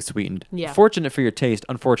absolutely sweetened. Yeah. Fortunate for your taste,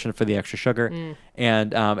 unfortunate for the extra sugar.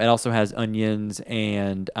 And it also has onions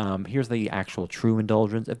and here's the actual true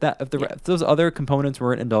indulgence. If those other components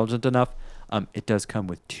weren't indulgent enough, it does come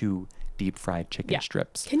with 2 deep fried chicken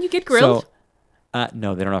strips. Can you get grilled? So,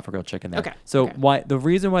 no, they don't offer grilled chicken there. Okay, So okay. the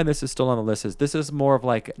reason why this is still on the list is this is more of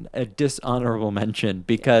like a dishonorable mention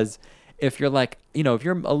because if you're like, if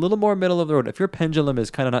you're a little more middle of the road, if your pendulum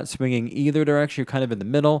is kind of not swinging either direction, you're kind of in the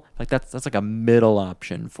middle, like that's like a middle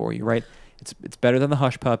option for you, right? It's better than the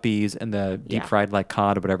hush puppies and the deep fried like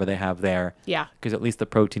cod or whatever they have there. Yeah. Because at least the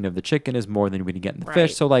protein of the chicken is more than we'd get in the Right.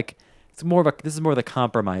 fish. So like this is more of the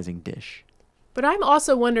compromising dish. But I'm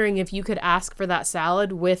also wondering if you could ask for that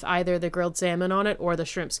salad with either the grilled salmon on it or the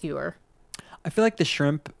shrimp skewer. I feel like the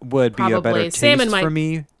shrimp would be a better Probably. taste Salmon for might-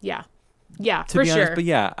 me. Yeah. Yeah, To for be sure. honest, but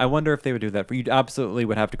yeah, I wonder if they would do that. But you absolutely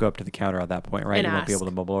would have to go up to the counter at that point, right? And You won't be ask. able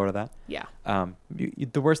to mobile order that. Yeah.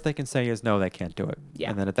 The worst they can say is no, they can't do it. Yeah.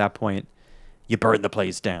 And then at that point, you burn the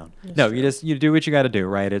place down. No, you do what you got to do,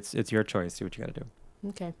 right? It's your choice. Do what you got to do.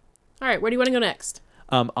 Okay. All right. Where do you want to go next?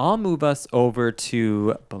 I'll move us over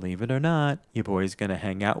to, believe it or not, your boy's gonna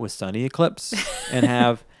hang out with Sunny Eclipse and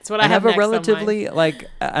have That's what I have a next on mine. relatively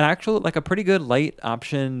a pretty good light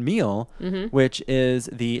option meal, which is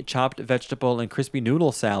the chopped vegetable and crispy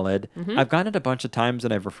noodle salad. I've gotten it a bunch of times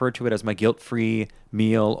and I've referred to it as my guilt-free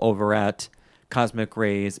meal over at Cosmic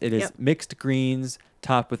Rays. It is mixed greens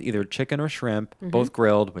topped with either chicken or shrimp, both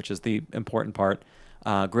grilled, which is the important part.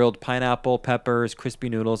 Grilled pineapple, peppers, crispy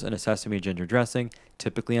noodles, and a sesame ginger dressing.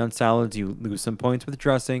 Typically on salads, you lose some points with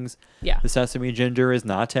dressings. Yeah. The sesame ginger is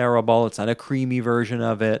not terrible. It's not a creamy version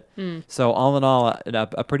of it. So all in all,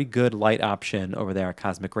 a pretty good light option over there at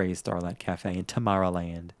Cosmic Rays Starlight Cafe in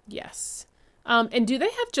Tomorrowland. Yes. And do they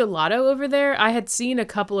have gelato over there? I had seen a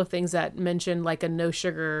couple of things that mentioned like a no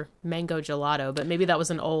sugar mango gelato, but maybe that was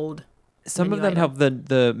an old Some of menu them item. have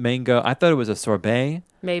the mango. I thought it was a sorbet.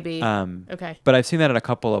 Maybe. Okay. But I've seen that at a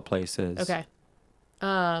couple of places. Okay.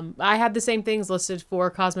 I had the same things listed for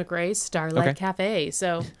Cosmic Rays Starlight Okay. Cafe.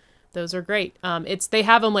 So those are great. They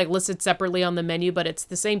have them like listed separately on the menu, but it's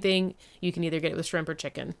the same thing. You can either get it with shrimp or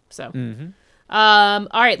chicken. So, all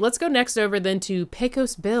right, let's go next over then to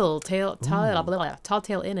Pecos Bill, Tall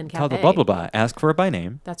Tale Inn and Called Cafe. the blah blah blah. Ask for it by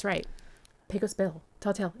name. That's right. Pecos Bill,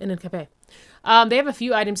 Tall Tale Inn and Cafe. They have a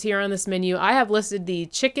few items here on this menu. I have listed the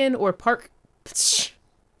chicken or pork.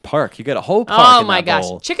 Park. You get a whole park. Oh in my that gosh.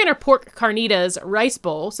 bowl. Chicken or pork carnitas rice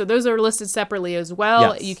bowl. So those are listed separately as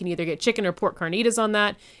well. Yes. You can either get chicken or pork carnitas on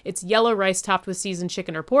that. It's yellow rice topped with seasoned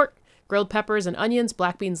chicken or pork, grilled peppers and onions,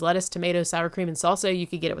 black beans, lettuce, tomato, sour cream, and salsa. You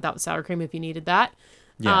could get it without sour cream if you needed that.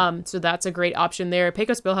 Yeah. So that's a great option there.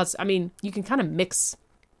 Pecos Bill has, you can kind of mix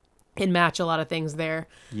and match a lot of things there.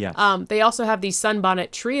 Yes. They also have the Sunbonnet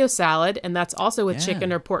Trio salad, and that's also with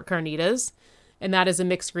chicken or pork carnitas. And that is a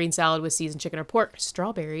mixed green salad with seasoned chicken or pork,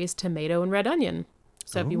 strawberries, tomato, and red onion.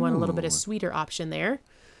 So if you want a little bit of sweeter option there.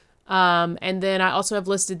 And then I also have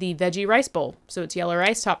listed the veggie rice bowl. So it's yellow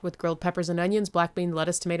rice topped with grilled peppers and onions, black bean,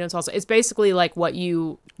 lettuce, tomato, and salsa. It's basically like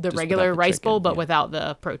the Just regular without the rice chicken, bowl, but yeah. without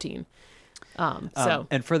the protein.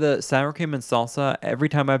 And for the sour cream and salsa, every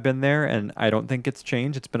time I've been there, and I don't think it's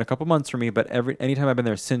changed. It's been a couple months for me, but anytime I've been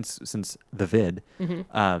there since the vid,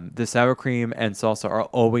 the sour cream and salsa are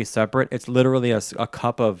always separate. It's literally a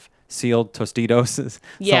cup of sealed Tostitos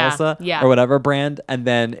salsa or whatever brand, and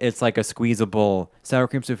then it's like a squeezable sour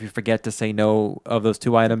cream. So if you forget to say no of those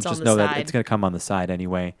two items, just know that it's going to come on the side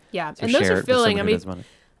anyway. Yeah, So and those share are it with filling. someone I who mean, doesn't want it.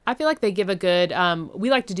 I feel like they give a good, we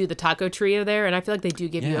like to do the taco trio there, and I feel like they do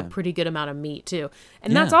give you a pretty good amount of meat too.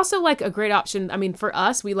 And that's also like a great option. I mean, for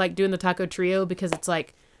us, we like doing the taco trio because it's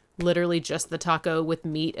like literally just the taco with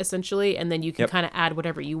meat essentially, and then you can kind of add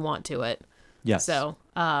whatever you want to it. Yes. So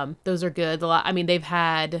those are good. I mean, they've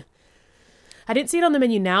had, I didn't see it on the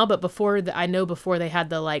menu now, but before they had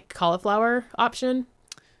the like cauliflower option,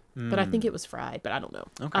 but I think it was fried, but I don't know.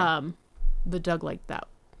 Okay. But Doug liked that,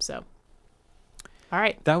 so. All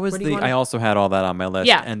right. That was I also had all that on my list.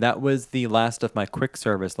 Yeah. And that was the last of my quick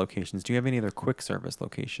service locations. Do you have any other quick service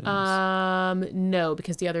locations? No,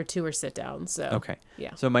 because the other two are sit down. So okay.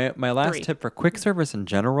 Yeah. So my last 3. tip for quick service in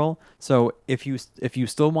general. So if you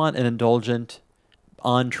still want an indulgent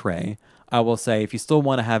entree, I will say if you still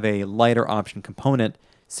want to have a lighter option component,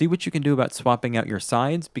 see what you can do about swapping out your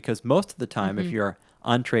sides, because most of the time if your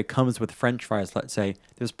entree comes with French fries, let's say,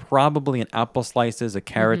 there's probably an apple slices, a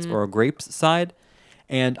carrots, or a grapes side.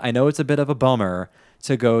 And I know it's a bit of a bummer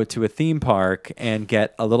to go to a theme park and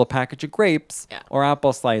get a little package of grapes or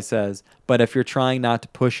apple slices. But if you're trying not to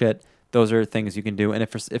push it, those are things you can do. And if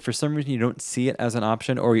for some reason you don't see it as an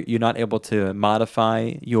option, or you're not able to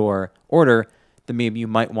modify your order, then maybe you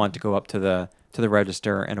might want to go up to the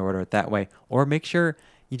register and order it that way. Or make sure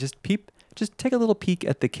you just take a little peek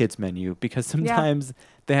at the kids menu, because sometimes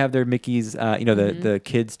they have their Mickey's, the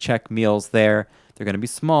kids check meals there. They're going to be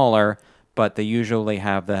smaller, but they usually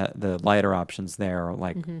have the lighter options there,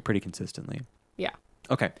 like pretty consistently. Yeah.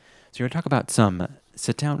 Okay. So you're going to talk about some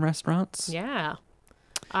sit-down restaurants? Yeah.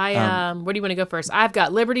 Where do you want to go first? I've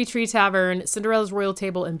got Liberty Tree Tavern, Cinderella's Royal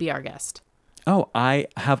Table, and Be Our Guest. Oh, I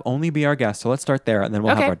have only Be Our Guest, so let's start there, and then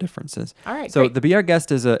we'll have our differences. All right. So great. the Be Our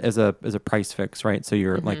Guest is a price fix, right? So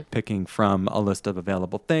you're like picking from a list of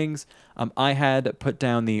available things. I had put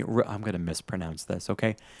down I'm going to mispronounce this,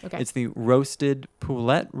 okay? Okay. It's the roasted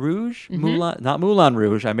poulet rouge, not Moulin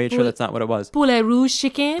Rouge. I made sure that's not what it was. Poulet Rouge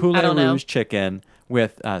chicken. I don't know. Rouge chicken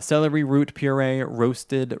with celery root puree,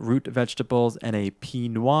 roasted root vegetables, and a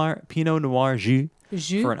Pinot Noir jus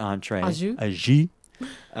for an entree. A jus.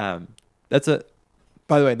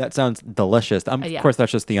 By the way, that sounds delicious. Of course,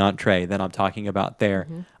 that's just the entree that I'm talking about there.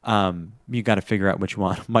 You got to figure out what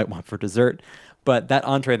you might want for dessert. But that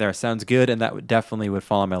entree there sounds good, and that definitely would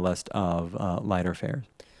fall on my list of lighter fares.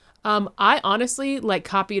 I honestly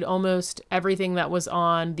copied almost everything that was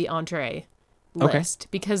on the entree list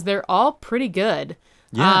because they're all pretty good.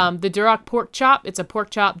 Yeah. The Duroc pork chop, it's a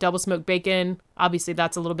pork chop, double smoked bacon. Obviously,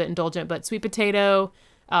 that's a little bit indulgent, but sweet potato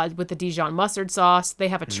with the Dijon mustard sauce. They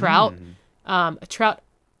have a trout. A trout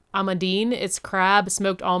amandine, it's crab,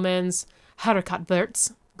 smoked almonds,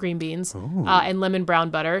 haricot green beans, and lemon brown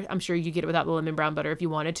butter. I'm sure you get it without the lemon brown butter if you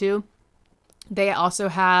wanted to. They also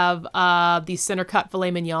have the center cut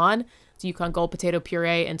filet mignon, so Yukon Gold potato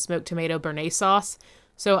puree and smoked tomato béarnaise sauce.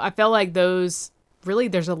 So I felt like those, really,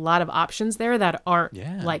 there's a lot of options there that aren't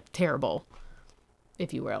terrible,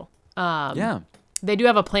 if you will. They do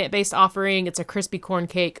have a plant-based offering. It's a crispy corn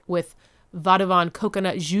cake with Vadavon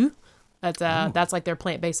coconut jus. That's like their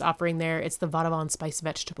plant-based offering there. It's the Vadavon spiced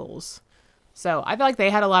vegetables. So I feel like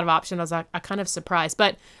they had a lot of options. I was kind of surprised.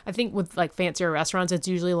 But I think with fancier restaurants, it's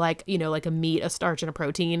usually like a meat, a starch, and a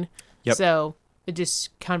protein. Yep. So it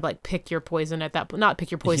just kind of pick your poison at that point. Not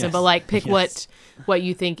pick your poison, but pick what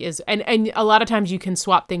you think is. And a lot of times you can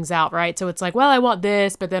swap things out, right? So it's I want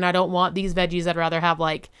this, but then I don't want these veggies. I'd rather have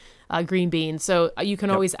green beans. So you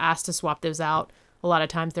can always ask to swap those out. A lot of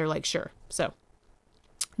times they're sure. So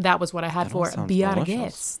that was what I had for Be Our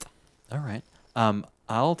Guest. All right.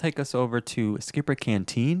 I'll take us over to Skipper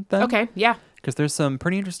Canteen then. Okay, yeah. Because there's some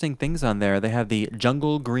pretty interesting things on there. They have the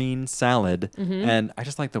jungle green salad, and I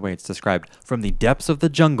just like the way it's described. From the depths of the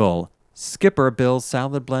jungle, Skipper builds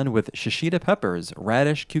salad blend with shishita peppers,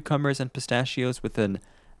 radish, cucumbers, and pistachios with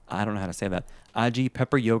I don't know how to say that, aji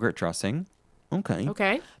pepper yogurt dressing.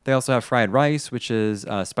 Okay. They also have fried rice, which is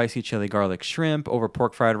spicy chili garlic shrimp over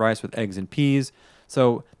pork fried rice with eggs and peas.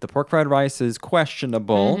 So the pork fried rice is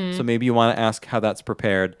questionable. So maybe you want to ask how that's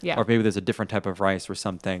prepared, or maybe there's a different type of rice or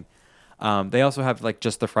something. They also have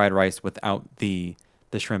just the fried rice without the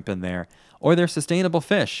shrimp in there, or their sustainable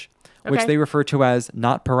fish, which they refer to as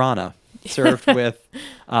not piranha. served with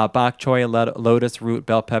bok choy, lotus root,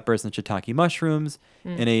 bell peppers, and shiitake mushrooms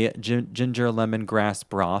in a ginger lemongrass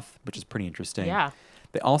broth, which is pretty interesting. Yeah.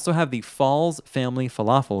 They also have the Falls family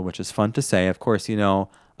falafel, which is fun to say. Of course, you know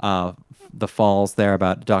the Falls there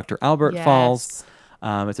about Dr. Albert Falls.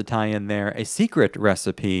 It's Italian there. A secret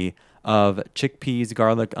recipe of chickpeas,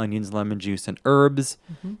 garlic, onions, lemon juice, and herbs,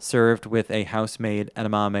 served with a house-made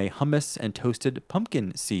edamame hummus and toasted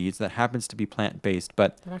pumpkin seeds that happens to be plant-based.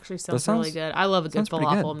 But that actually sounds really good. I love a good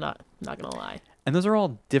falafel. I'm not gonna lie. And those are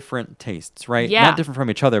all different tastes, right? Yeah. Not different from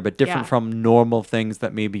each other, but different from normal things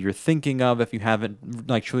that maybe you're thinking of if you haven't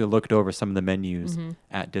like truly looked over some of the menus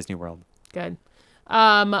at Disney World. Good.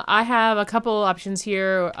 I have a couple options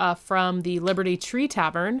here from the Liberty Tree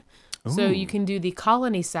Tavern. Ooh. So you can do the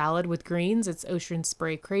colony salad with greens. It's ocean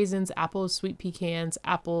spray craisins, apples, sweet pecans,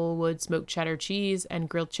 applewood smoked cheddar cheese, and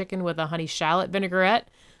grilled chicken with a honey shallot vinaigrette.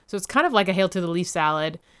 So it's kind of like a Hail to the Leaf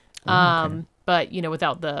salad, but you know,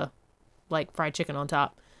 without the like fried chicken on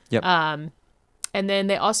top. Yep. And then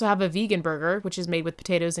they also have a vegan burger, which is made with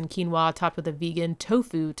potatoes and quinoa, topped with a vegan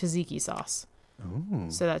tofu tzatziki sauce. Ooh.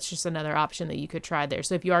 So that's just another option that you could try there.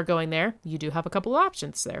 So if you are going there, you do have a couple of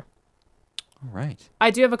options there. All right.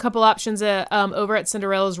 I do have a couple options over at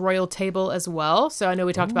Cinderella's Royal Table as well. So I know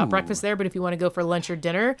we talked about breakfast there, but if you want to go for lunch or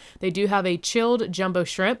dinner, they do have a chilled jumbo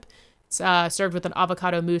shrimp. It's served with an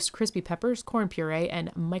avocado mousse, crispy peppers, corn puree,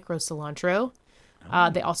 and micro cilantro.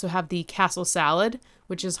 They also have the castle salad,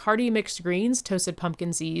 which is hearty mixed greens, toasted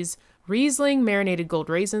pumpkin seeds, Riesling marinated gold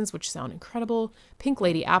raisins, which sound incredible, pink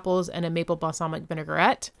lady apples, and a maple balsamic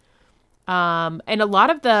vinaigrette. And a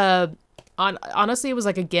lot of the... honestly, it was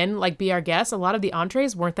like, again, like Be Our Guest, a lot of the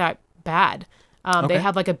entrees weren't that bad. They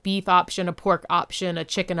had like a beef option, a pork option, a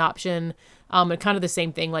chicken option, and kind of the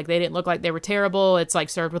same thing. Like they didn't look like they were terrible. It's like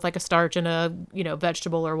served with like a starch and a, you know,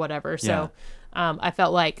 vegetable or whatever. So I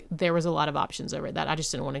felt like there was a lot of options over that. I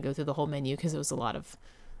just didn't want to go through the whole menu because it was a lot of,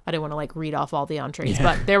 I didn't want to like read off all the entrees,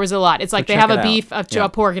 but there was a lot. It's like they have a beef, a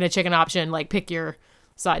pork, and a chicken option. Like pick your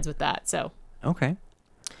sides with that. So. Okay.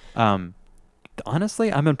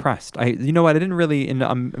 Honestly, I'm impressed. You know what? I didn't really,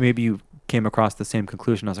 and maybe you came across the same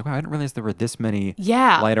conclusion. I was like, wow, I didn't realize there were this many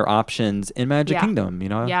lighter options in Magic Kingdom, you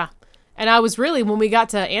know? Yeah. And I was really, when we got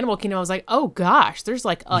to Animal Kingdom, I was like, oh gosh, there's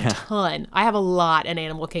like a ton. I have a lot in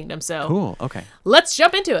Animal Kingdom. So cool. Okay. Let's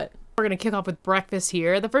jump into it. We're going to kick off with breakfast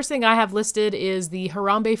here. The first thing I have listed is the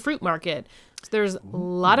Harambe Fruit Market. So there's a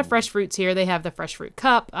lot of fresh fruits here. They have the fresh fruit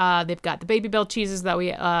cup. They've got the Baby Bell cheeses that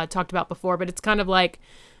we talked about before, but it's kind of like,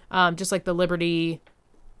 just like the Liberty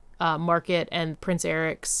Market and Prince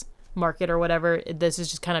Eric's Market or whatever. This is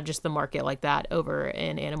just kind of just the market like that over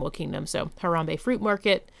in Animal Kingdom. So Harambe Fruit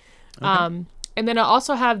Market. Okay. And then I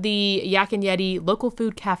also have the Yak and Yeti local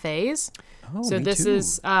food cafes. Oh, so this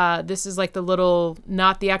is like the little,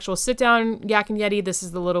 not the actual sit down Yak and Yeti. This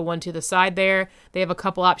is the little one to the side there. They have a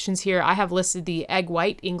couple options here. I have listed the egg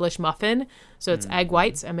white English muffin. So it's egg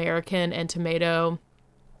whites, American and tomato.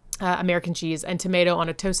 American cheese and tomato on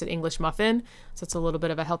a toasted English muffin. So it's a little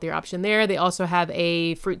bit of a healthier option there. They also have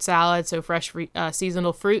a fruit salad, so fresh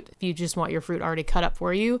seasonal fruit if you just want your fruit already cut up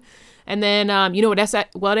for you. And then, you know what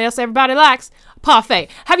else everybody likes? Parfait.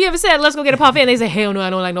 Have you ever said, let's go get a parfait? And they say, hell no,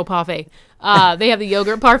 I don't like no parfait. They have the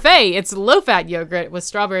yogurt parfait. It's low-fat yogurt with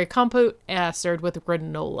strawberry compote served with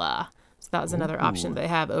granola. So that was another option they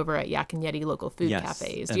have over at Yak and Yeti local food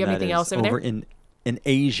cafes. Do you have anything else over there? In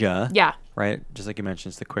Asia, right? Just like you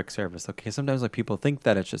mentioned, it's the quick service. Okay, sometimes like people think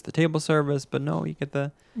that it's just the table service, but no, you get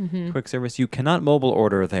the quick service. You cannot mobile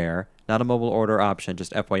order there. Not a mobile order option.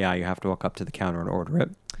 Just FYI, you have to walk up to the counter and order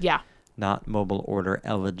it. Yeah. Not mobile order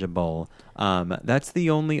eligible. That's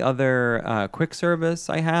the only other quick service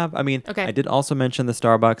I have. I mean, I did also mention the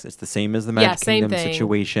Starbucks. It's the same as the Magic Kingdom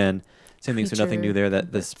situation. Same thing, so nothing new there.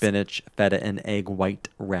 That the spinach, feta, and egg white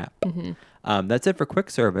wrap. That's it for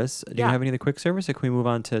quick service. Do you have any of the quick service, or can we move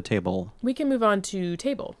on to table? We can move on to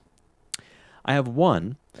table. I have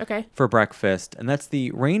one for breakfast, and that's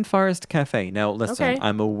the Rainforest Cafe. Now, listen,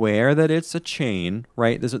 I'm aware that it's a chain,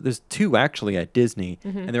 right? There's two actually at Disney,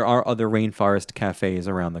 and there are other Rainforest Cafes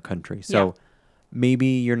around the country. So maybe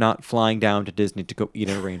you're not flying down to Disney to go eat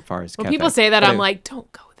at a Rainforest Cafe. When people say that, I'm like,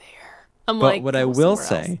 don't go there. But what I will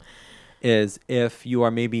say is if you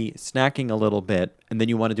are maybe snacking a little bit and then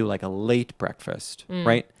you want to do like a late breakfast,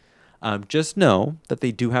 right? Just know that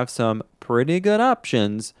they do have some pretty good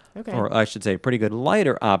options, or I should say pretty good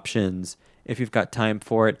lighter options if you've got time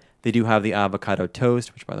for it. They do have the avocado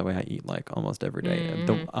toast, which by the way I eat like almost every day,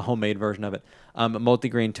 a homemade version of it.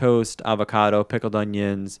 Multigrain toast, avocado, pickled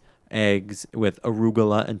onions, eggs with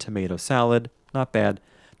arugula and tomato salad. Not bad.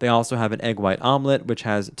 They also have an egg white omelet, which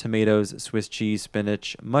has tomatoes, Swiss cheese,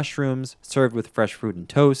 spinach, mushrooms, served with fresh fruit and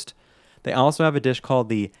toast. They also have a dish called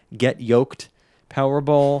the Get Yolked Power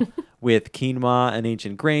Bowl with quinoa and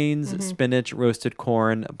ancient grains, spinach, roasted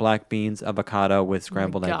corn, black beans, avocado with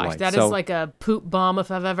scrambled egg whites. That is like a poop bomb if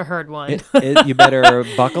I've ever heard one. You better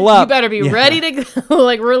buckle up. You better be ready to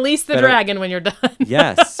like release the dragon when you're done.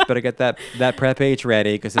 Yes, better get that Prep H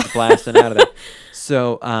ready because it's blasting out of there.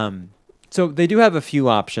 So they do have a few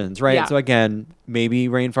options, right? Yeah. So again, maybe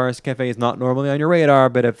Rainforest Cafe is not normally on your radar,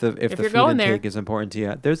 but if the food intake is important to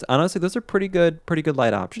you, those are pretty good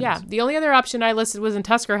light options. Yeah. The only other option I listed was in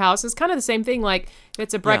Tusker House. It's kind of the same thing. Like if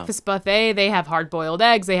it's a breakfast buffet, they have hard boiled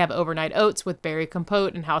eggs, they have overnight oats with berry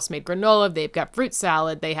compote and house made granola. They've got fruit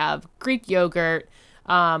salad, they have Greek yogurt,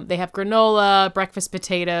 they have granola, breakfast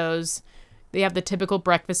potatoes. They have the typical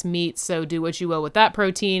breakfast meats, so do what you will with that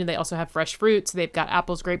protein. They also have fresh fruits. They've got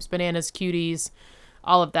apples, grapes, bananas, cuties,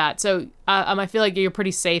 all of that. So I feel like you're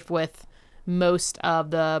pretty safe with most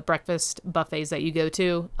of the breakfast buffets that you go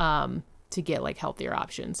to get like healthier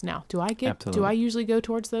options. Now, do I usually go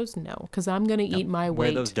towards those? No, because I'm gonna eat my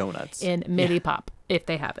weight those donuts in Mini Pop if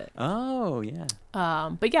they have it. Oh yeah.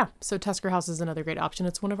 But yeah, so Tusker House is another great option.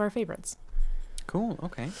 It's one of our favorites. Cool.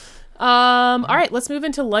 Okay. All right, let's move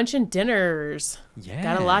into lunch and dinners. Yeah.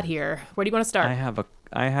 Got a lot here. Where do you want to start?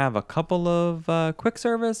 I have a couple of quick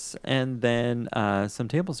service and then some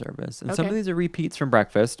table service. And some of these are repeats from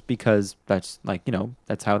breakfast because that's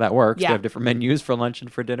that's how that works. Yeah. They have different menus for lunch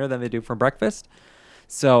and for dinner than they do for breakfast.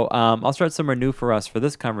 So I'll start somewhere new for us for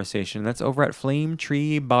this conversation. That's over at Flame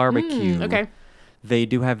Tree Barbecue. Okay. They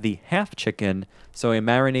do have the half chicken, so a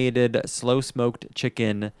marinated, slow-smoked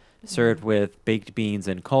chicken served with baked beans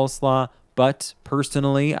and coleslaw. But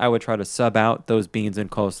personally, I would try to sub out those beans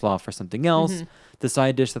and coleslaw for something else. The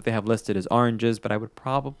side dish that they have listed is oranges, but I would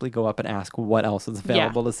probably go up and ask what else is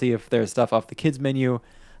available to see if there's stuff off the kids' menu.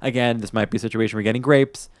 Again, this might be a situation where we're getting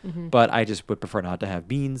grapes, but I just would prefer not to have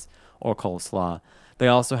beans or coleslaw. They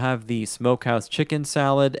also have the smokehouse chicken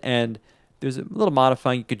salad, and there's a little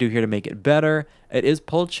modifying you could do here to make it better. It is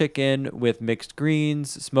pulled chicken with mixed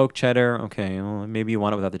greens, smoked cheddar. Okay, well, maybe you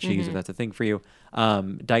want it without the cheese if that's a thing for you.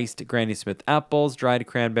 Diced Granny Smith apples, dried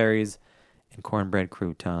cranberries, and cornbread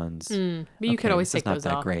croutons. But you could always take those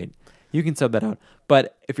off. Not that great. You can sub that out.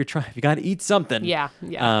 But if you got to eat something. Yeah.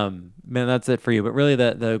 Man, that's it for you. But really,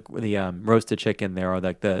 the roasted chicken there, or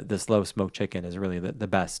like the slow smoked chicken, is really the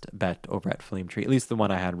best bet over at Flame Tree. At least the one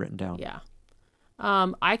I had written down. Yeah.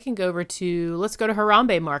 I can go over let's go to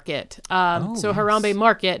Harambe Market. Harambe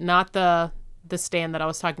Market, not the stand that I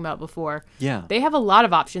was talking about before. Yeah. They have a lot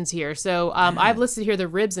of options here. So I've listed here the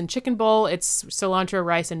ribs and chicken bowl. It's cilantro,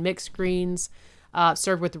 rice, and mixed greens,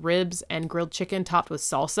 served with ribs and grilled chicken topped with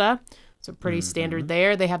salsa. So pretty standard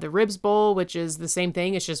there. They have the ribs bowl, which is the same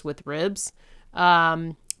thing. It's just with ribs.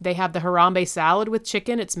 They have the Harambe salad with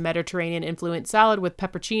chicken. It's Mediterranean-influenced salad with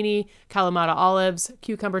peppercini, Kalamata olives,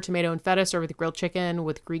 cucumber, tomato, and feta served with grilled chicken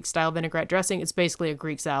with Greek-style vinaigrette dressing. It's basically a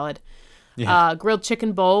Greek salad. Yeah. Grilled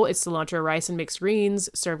chicken bowl. It's cilantro, rice, and mixed greens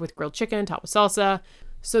served with grilled chicken topped with salsa.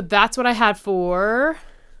 So that's what I had for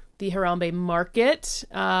the Harambe Market.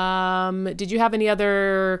 Did you have any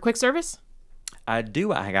other quick service? I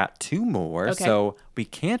do. I got two more. Okay. So we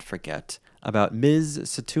can't forget about Ms.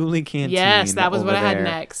 Satuli Canteen. Yes, that was what I had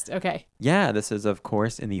next. Okay. Yeah, this is, of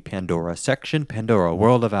course, in the Pandora section. Pandora,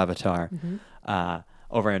 World of Avatar.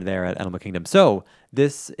 Over in there at Animal Kingdom. So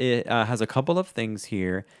this has a couple of things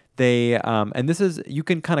here. They and this is, you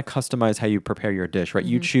can kind of customize how you prepare your dish, right?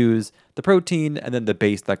 You choose the protein and then the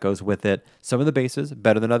base that goes with it. Some of the bases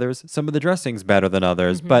better than others. Some of the dressings better than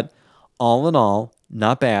others. But all in all,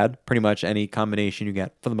 not bad. Pretty much any combination you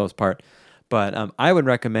get for the most part. But I would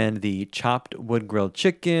recommend the chopped wood grilled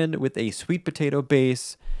chicken with a sweet potato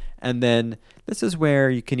base. And then this is where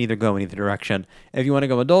you can either go in either direction. If you want to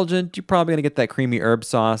go indulgent, you're probably going to get that creamy herb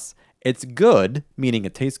sauce. It's good, meaning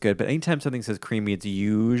it tastes good. But anytime something says creamy, it's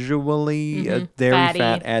usually a dairy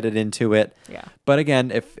fat added into it. Yeah. But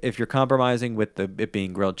again, if you're compromising with it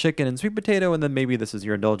being grilled chicken and sweet potato, and then maybe this is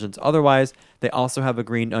your indulgence. Otherwise, they also have a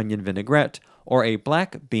green onion vinaigrette or a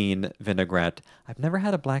black bean vinaigrette. I've never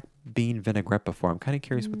had a black bean vinaigrette before. I'm kind of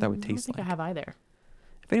curious what that would taste like. I don't think I have either.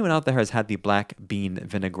 If anyone out there has had the black bean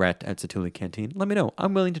vinaigrette at Satuli Canteen, let me know.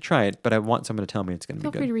 I'm willing to try it, but I want someone to tell me it's going to be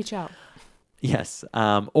good. Feel free to reach out. Yes.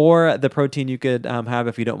 Or the protein you could have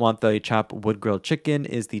if you don't want the chopped wood grilled chicken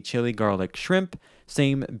is the chili garlic shrimp.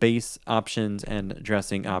 Same base options and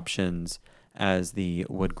dressing options as the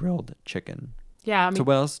wood grilled chicken. Yeah. I mean, so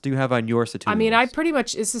what else do you have on your Satuli? I mean, I pretty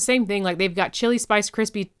much, it's the same thing. Like they've got chili spice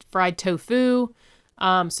crispy fried tofu.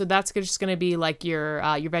 So that's just going to be like your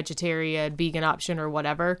vegetarian, vegan option or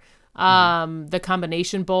whatever. The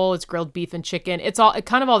combination bowl is grilled beef and chicken. It's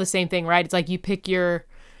kind of all the same thing, right? It's like you pick your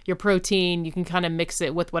protein, you can kind of mix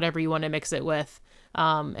it with whatever you want to mix it with.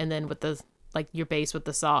 And then with your base with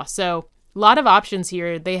the sauce. So a lot of options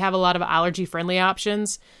here. They have a lot of allergy friendly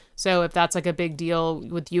options. So if that's like a big deal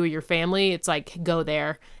with you or your family, it's like, go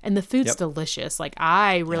there. And the food's delicious. Like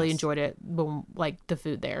I really enjoyed it. Like the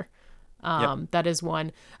food there. That is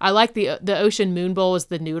one. I like the Ocean Moon Bowl is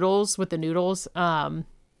the noodles with the noodles. But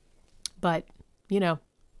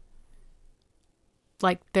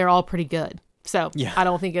like they're all pretty good. So I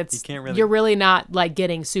don't think you're really not like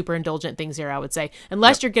getting super indulgent things here, I would say,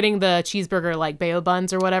 unless you're getting the cheeseburger, like Bayo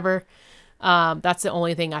buns or whatever. That's the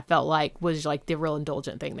only thing I felt like was like the real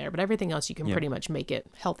indulgent thing there, but everything else you can pretty much make it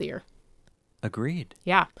healthier. Agreed.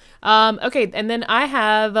 Yeah. Okay. And then I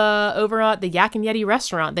have, over at the Yak and Yeti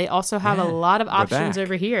restaurant, they also have a lot of options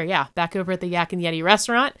over here. Yeah. Back over at the Yak and Yeti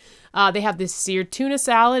restaurant. They have this seared tuna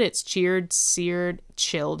salad. It's chilled,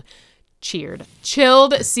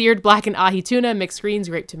 seared blackened ahi tuna, mixed greens,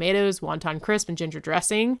 grape tomatoes, wonton crisp, and ginger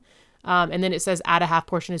dressing. And then it says add a half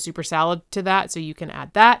portion of super salad to that, so you can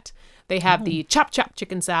add that. They have the chop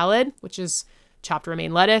chicken salad, which is chopped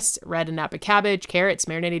romaine lettuce, red and napa cabbage, carrots,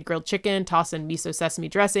 marinated grilled chicken, toss in miso sesame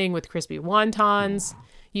dressing with crispy wontons.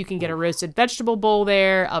 You can get a roasted vegetable bowl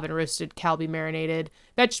there, oven roasted kalbi marinated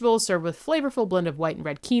vegetables served with flavorful blend of white and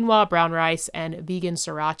red quinoa, brown rice, and vegan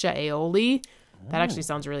sriracha aioli. That actually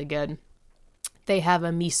sounds really good. They have a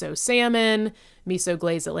miso salmon, miso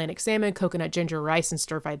glazed Atlantic salmon, coconut ginger rice, and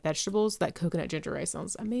stir-fried vegetables. That coconut ginger rice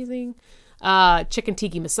sounds amazing. Chicken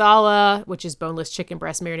tiki masala, which is boneless chicken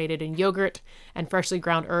breast marinated in yogurt, and freshly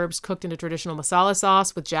ground herbs cooked in a traditional masala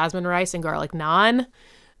sauce with jasmine rice and garlic naan.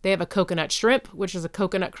 They have a coconut shrimp, which is a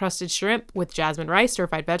coconut crusted shrimp with jasmine rice,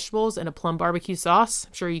 stir-fried vegetables, and a plum barbecue sauce.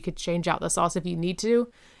 I'm sure you could change out the sauce if you need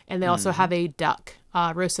to. And they also have a duck,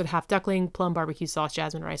 roasted half duckling, plum barbecue sauce,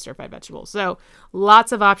 jasmine rice, stir-fried vegetables. So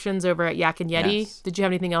lots of options over at Yak and Yeti. Yes. Did you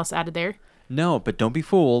have anything else added there? No, but don't be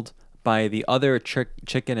fooled by the other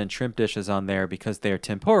chicken and shrimp dishes on there because they're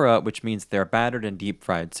tempura, which means they're battered and deep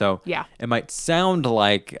fried. So it might sound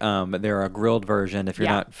like they're a grilled version if you're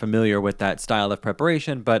not familiar with that style of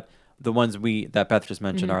preparation, but the ones that Beth just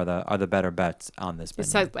mentioned are the better bets on this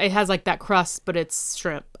menu. It has like that crust, but it's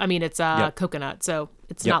shrimp. I mean, it's coconut, so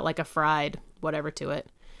it's not like a fried whatever to it.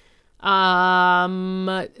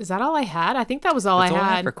 Is that all I had? I think that was all I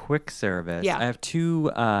had for quick service. Yeah. I have two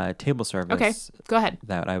table service. Okay, go ahead.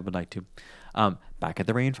 That I would like to. Back at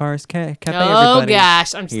the Rainforest Cafe, oh everybody.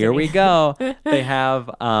 Gosh, I'm just Here kidding. we go. They have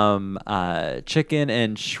chicken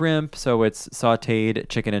and shrimp, so it's sautéed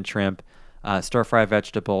chicken and shrimp, stir-fry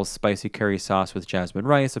vegetables, spicy curry sauce with jasmine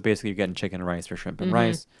rice. So basically, you're getting chicken and rice for shrimp and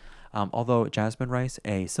rice. Although jasmine rice,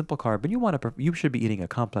 a simple carb, and you should be eating a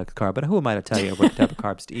complex carb, but who am I to tell you what type of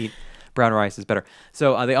carbs to eat? Brown rice is better.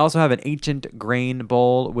 So they also have an ancient grain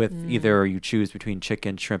bowl with either you choose between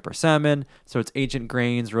chicken, shrimp, or salmon. So it's ancient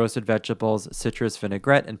grains, roasted vegetables, citrus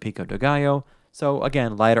vinaigrette, and pico de gallo. So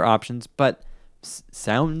again, lighter options, but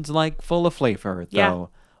sounds like full of flavor, though,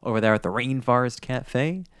 over there at the Rainforest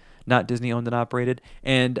Cafe. Not Disney owned and operated.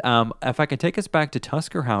 And if I can take us back to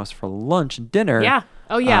Tusker House for lunch and dinner. Yeah.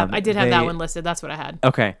 Oh, yeah. I did have that one listed. That's what I had.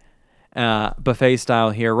 Okay. Buffet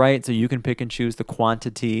style here, right? So you can pick and choose the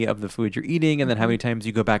quantity of the food you're eating and then how many times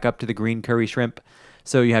you go back up to the green curry shrimp.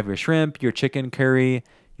 So you have your shrimp, your chicken curry,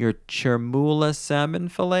 your chermoula salmon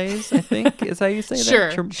fillets, I think is how you say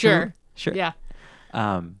that. Sure. Yeah.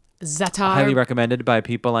 Za'atar. Highly recommended by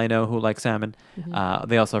people I know who like salmon.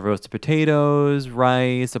 They also have roasted potatoes,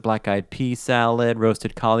 rice, a black-eyed pea salad,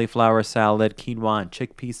 roasted cauliflower salad, quinoa and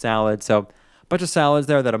chickpea salad. So a bunch of salads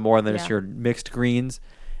there that are more than just your mixed greens.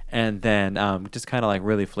 And then just kind of like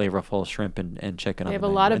really flavorful shrimp and chicken. They have a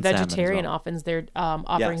lot of vegetarian offerings there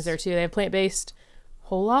too. They have plant-based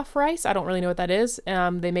Whole-off rice. I don't really know what that is.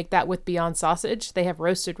 They make that with Beyond Sausage. They have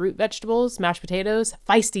roasted root vegetables, mashed potatoes,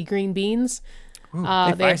 feisty green beans. Ooh,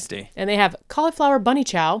 feisty. And they have cauliflower bunny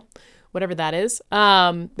chow, whatever that is.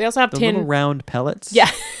 They also have little round pellets.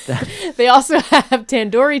 Yeah. They also have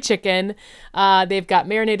tandoori chicken. They've got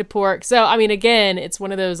marinated pork. So, I mean, again, it's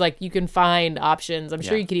one of those, like, you can find options. I'm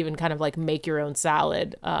sure you could even kind of, like, make your own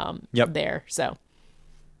salad there. So,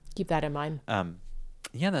 keep that in mind.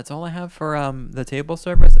 Yeah, that's all I have for the table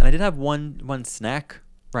service. And I did have one snack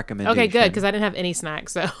recommendation. Okay, good, because I didn't have any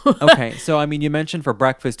snacks. So Okay, so I mean, you mentioned for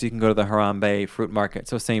breakfast you can go to the Harambe Fruit Market,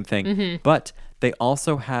 so same thing. Mm-hmm. But they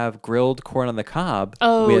also have grilled corn on the cob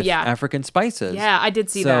Oh, with yeah. African spices. yeah, I did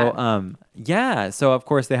see that. So of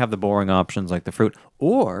course they have the boring options like the fruit,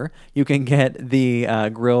 or you can get the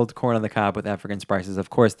grilled corn on the cob with African spices. Of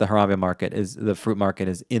course, the Harambe market the fruit market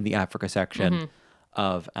is in the Africa section Mm-hmm.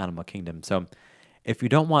 of Animal Kingdom. So if you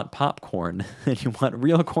don't want popcorn and you want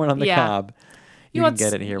real corn on the Yeah. cob, you can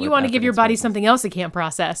get it here. You with want to give African your body spices. something else it can't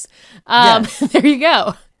process. Yes. There you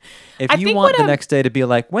go. If I you think want what the I'm- next day to be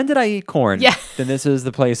like, when did I eat corn? Yeah. Then this is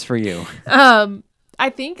the place for you. I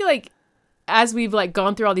think like as we've like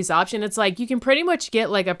gone through all these options, it's like you can pretty much get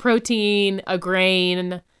like a protein, a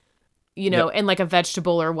grain, and like a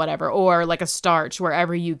vegetable or whatever, or like a starch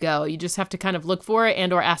wherever you go. You just have to kind of look for it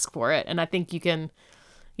and or ask for it. And I think you can,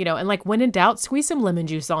 and like when in doubt, squeeze some lemon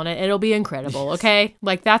juice on it. It'll be incredible. Okay.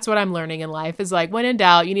 Like that's what I'm learning in life is like when in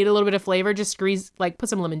doubt, you need a little bit of flavor, just put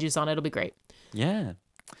some lemon juice on it. It'll be great. Yeah.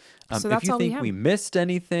 So if that's you all we think have. we missed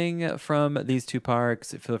anything from these two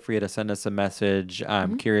parks, feel free to send us a message. Mm-hmm.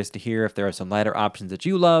 I'm curious to hear if there are some lighter options that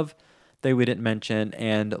you love that we didn't mention.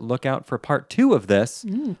 And look out for part 2 of this,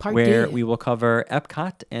 part where 2. we will cover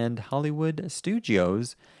Epcot and Hollywood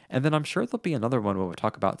Studios. And then I'm sure there'll be another one where we'll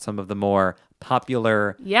talk about some of the more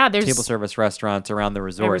popular there's table service restaurants around the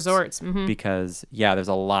resorts. resorts. Mhm. Because, there's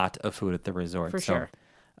a lot of food at the resort. For So,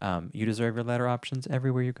 sure. you deserve your lighter options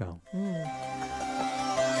everywhere you go.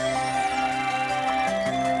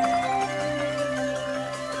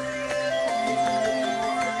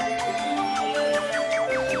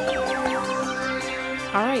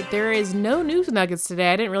 All right, there is no news nuggets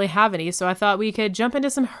today. I didn't really have any, so I thought we could jump into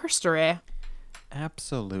some herstory.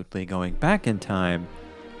 Absolutely, going back in time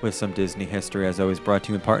with some Disney history, as always, brought to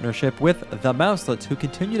you in partnership with the Mouselets, who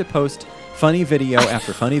continue to post funny video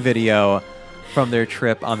after funny video from their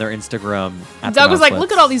trip on their Instagram. At Doug the was like, Mouselets.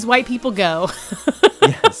 "Look at all these white people go."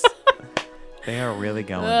 Yes, they are really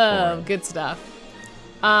going for it. Good stuff.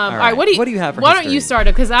 All right, what do you have for Why don't history? you start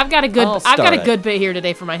it? Because I've got a good I'll I've got start a it. good bit here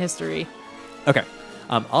today for my history. Okay,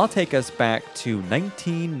 I'll take us back to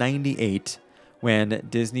 1998 when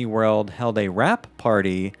Disney World held a rap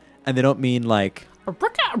party, and they don't mean like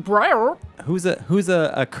who's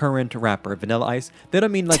a current rapper, Vanilla Ice. They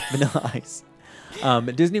don't mean like Vanilla Ice.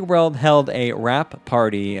 Disney World held a rap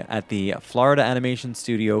party at the Florida Animation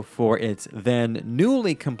Studio for its then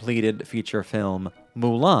newly completed feature film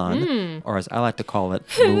Mulan, or as I like to call it,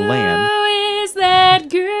 Mulan. Who is that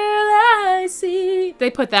girl I see? They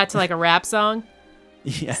put that to like a rap song.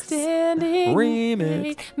 Yes. Standing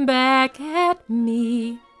Remix. back at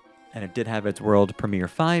me. And it did have its world premiere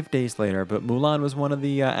 5 days later, but Mulan was one of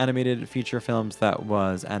the animated feature films that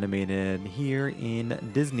was animated here in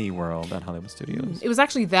Disney World at Hollywood Studios. It was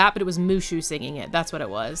actually that, but it was Mushu singing it. That's what it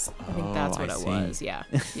was. I think that's what I it see. was. Yeah.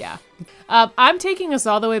 Yeah. I'm taking us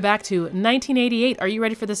all the way back to 1988. Are you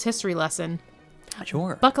ready for this history lesson?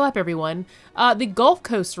 Sure. Buckle up, everyone. The Gulf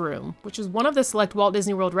Coast Room, which is one of the select Walt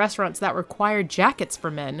Disney World restaurants that required jackets for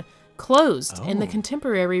men, closed in the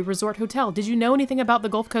Contemporary Resort Hotel. Did you know anything about the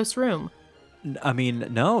Gulf Coast Room? I mean,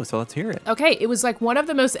 no, so let's hear it. Okay, it was like one of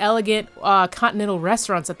the most elegant continental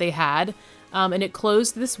restaurants that they had, and it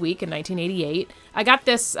closed this week in 1988. I got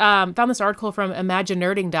this, found this article from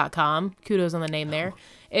imaginerding.com. Kudos on the name there.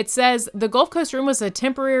 It says, the Gulf Coast Room was a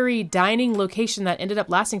temporary dining location that ended up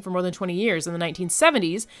lasting for more than 20 years. In the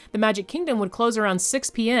 1970s, the Magic Kingdom would close around 6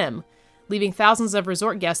 p.m., leaving thousands of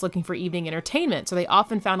resort guests looking for evening entertainment. So they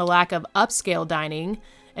often found a lack of upscale dining,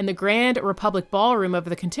 and the Grand Republic Ballroom of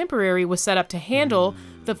the Contemporary was set up to handle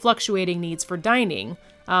the fluctuating needs for dining.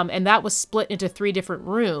 And that was split into 3 different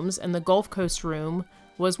rooms, and the Gulf Coast Room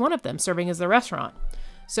was one of them, serving as the restaurant.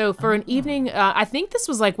 So for an evening, I think this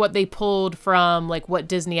was like what they pulled from like what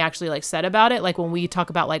Disney actually like said about it. Like when we talk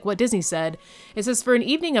about like what Disney said, it says, for an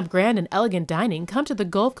evening of grand and elegant dining, come to the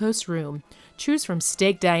Gulf Coast Room. Choose from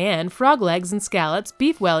steak Diane, frog legs and scallops,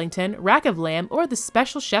 beef Wellington, rack of lamb, or the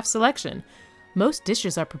special chef selection. Most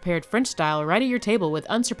dishes are prepared French style right at your table with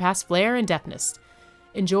unsurpassed flair and deftness.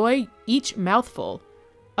 Enjoy each mouthful.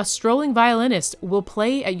 A strolling violinist will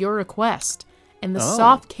play at your request, and the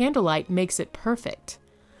soft candlelight makes it perfect.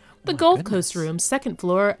 The Gulf Coast Room, 2nd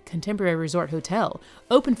floor, Contemporary Resort Hotel.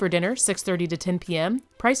 Open for dinner, 6:30 to 10 p.m.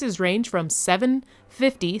 Prices range from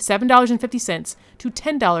 $7.50 to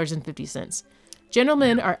 $10.50.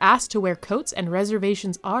 Gentlemen are asked to wear coats and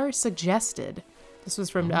reservations are suggested. This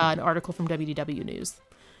was from an article from WDW News.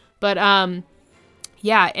 But,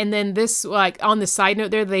 yeah, and then this, like, on the side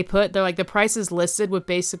note there, they're like, the prices listed would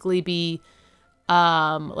basically be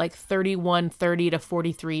like $31.30 to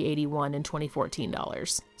 $43.81 in 2014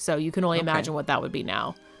 dollars. So you can only imagine what that would be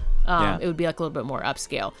now. It would be like a little bit more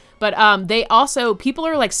upscale. But they also, people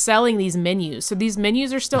are like selling these menus. So these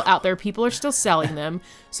menus are still out there. People are still selling them.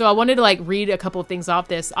 So I wanted to like read a couple of things off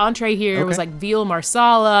this. Entree here was like veal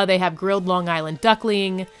marsala. They have grilled Long Island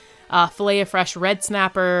duckling, filet of fresh red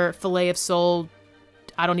snapper, filet of sole.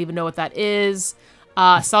 I don't even know what that is.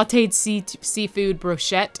 Sauteed seafood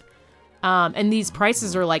brochette. And these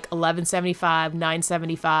prices are like $11.75,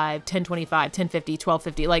 $9.75, $10.25, $10.50,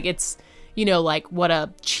 $12.50. Like it's, you know, like what a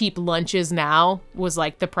cheap lunch is now was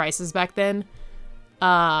like the prices back then.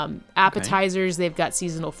 Appetizers, they've got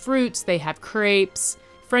seasonal fruits. They have crepes,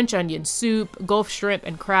 French onion soup, Gulf shrimp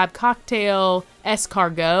and crab cocktail,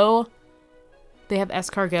 escargot. They have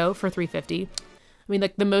escargot for $3.50. I mean,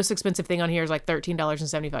 like the most expensive thing on here is like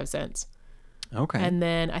 $13.75. Okay. And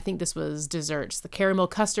then I think this was desserts. The caramel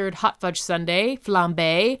custard hot fudge sundae,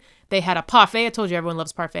 flambe. They had a parfait. I told you everyone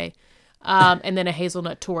loves parfait. And then a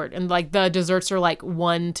hazelnut torte. And like the desserts are like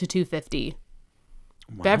 $1 to $2.50.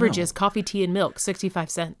 Wow. Beverages, coffee, tea, and milk, 65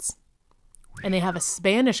 cents. And they have a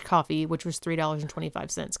Spanish coffee, which was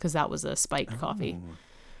 $3.25 because that was a spiked coffee.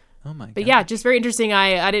 Oh my god. But yeah, just very interesting.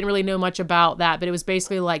 I didn't really know much about that, but it was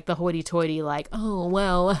basically like the hoity-toity, like, oh,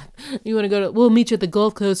 well, you want to go to, we'll meet you at the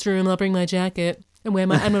Gulf Coast room. I'll bring my jacket and I'm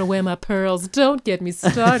going to wear my pearls. Don't get me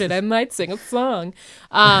started. I might sing a song.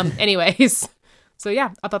 Anyways, so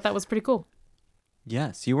yeah, I thought that was pretty cool.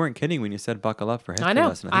 Yes, you weren't kidding when you said buckle up for history I know.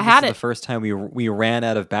 lesson. I had this it. is the first time we ran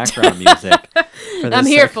out of background music. For this I'm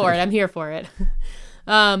here segment. for it. I'm here for it.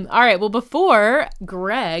 All right. Well, before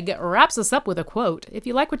Greg wraps us up with a quote, if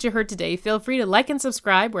you like what you heard today, feel free to like and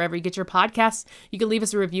subscribe wherever you get your podcasts. You can leave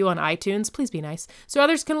us a review on iTunes. Please be nice, so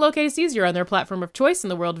others can locate us easier on their platform of choice in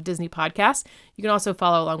the world of Disney podcasts. You can also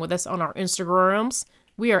follow along with us on our Instagrams.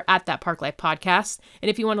 We are at That Park Life Podcast. And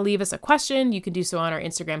if you want to leave us a question, you can do so on our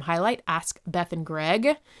Instagram highlight, Ask Beth and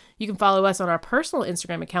Greg. You can follow us on our personal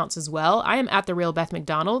Instagram accounts as well. I am at The Real Beth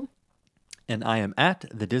McDonald. And I am at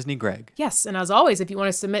The Disney Greg. Yes, and as always, if you want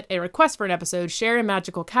to submit a request for an episode, share a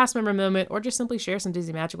magical cast member moment, or just simply share some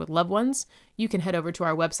Disney magic with loved ones, you can head over to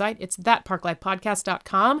our website. It's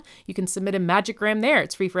thatparklifepodcast.com. You can submit a Magicgram there.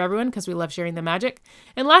 It's free for everyone because we love sharing the magic.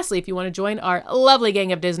 And lastly, if you want to join our lovely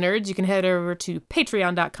gang of Disnerds, you can head over to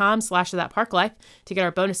patreon.com/thatparklife to get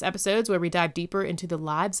our bonus episodes where we dive deeper into the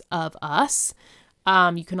lives of us.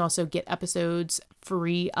 You can also get episodes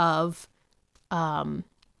free of...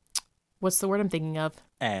 what's the word I'm thinking of?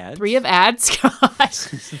 Ads. 3 of ads.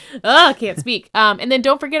 Gosh. I can't speak. And then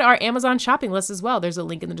don't forget our Amazon shopping list as well. There's a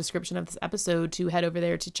link in the description of this episode to head over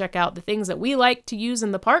there to check out the things that we like to use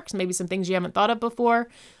in the parks. Maybe some things you haven't thought of before.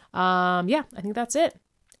 Yeah, I think that's it.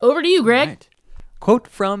 Over to you, Greg. Right. Quote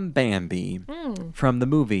from Bambi from the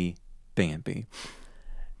movie Bambi.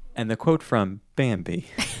 And the quote from Bambi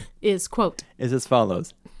is as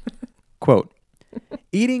follows. Quote,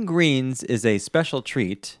 eating greens is a special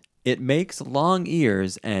treat. It makes long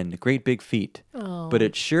ears and great big feet, but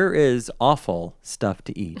it sure is awful stuff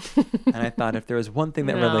to eat. And I thought if there was one thing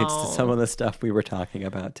that relates to some of the stuff we were talking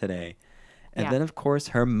about today. And then, of course,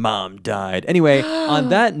 her mom died. Anyway, on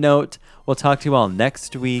that note, we'll talk to you all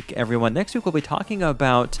next week, everyone. Next week, we'll be talking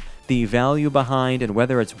about the value behind and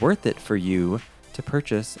whether it's worth it for you to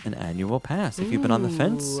purchase an annual pass. If you've been on the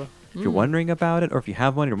fence, if you're wondering about it, or if you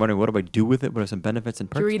have one, you're wondering, what do I do with it? What are some benefits and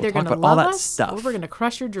perks? You're either we'll talk going to about all love that us stuff. or we're going to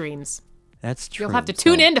crush your dreams. That's true. You'll have to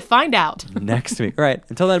tune in to find out. Next week. All right.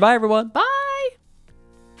 Until then, bye, everyone. Bye.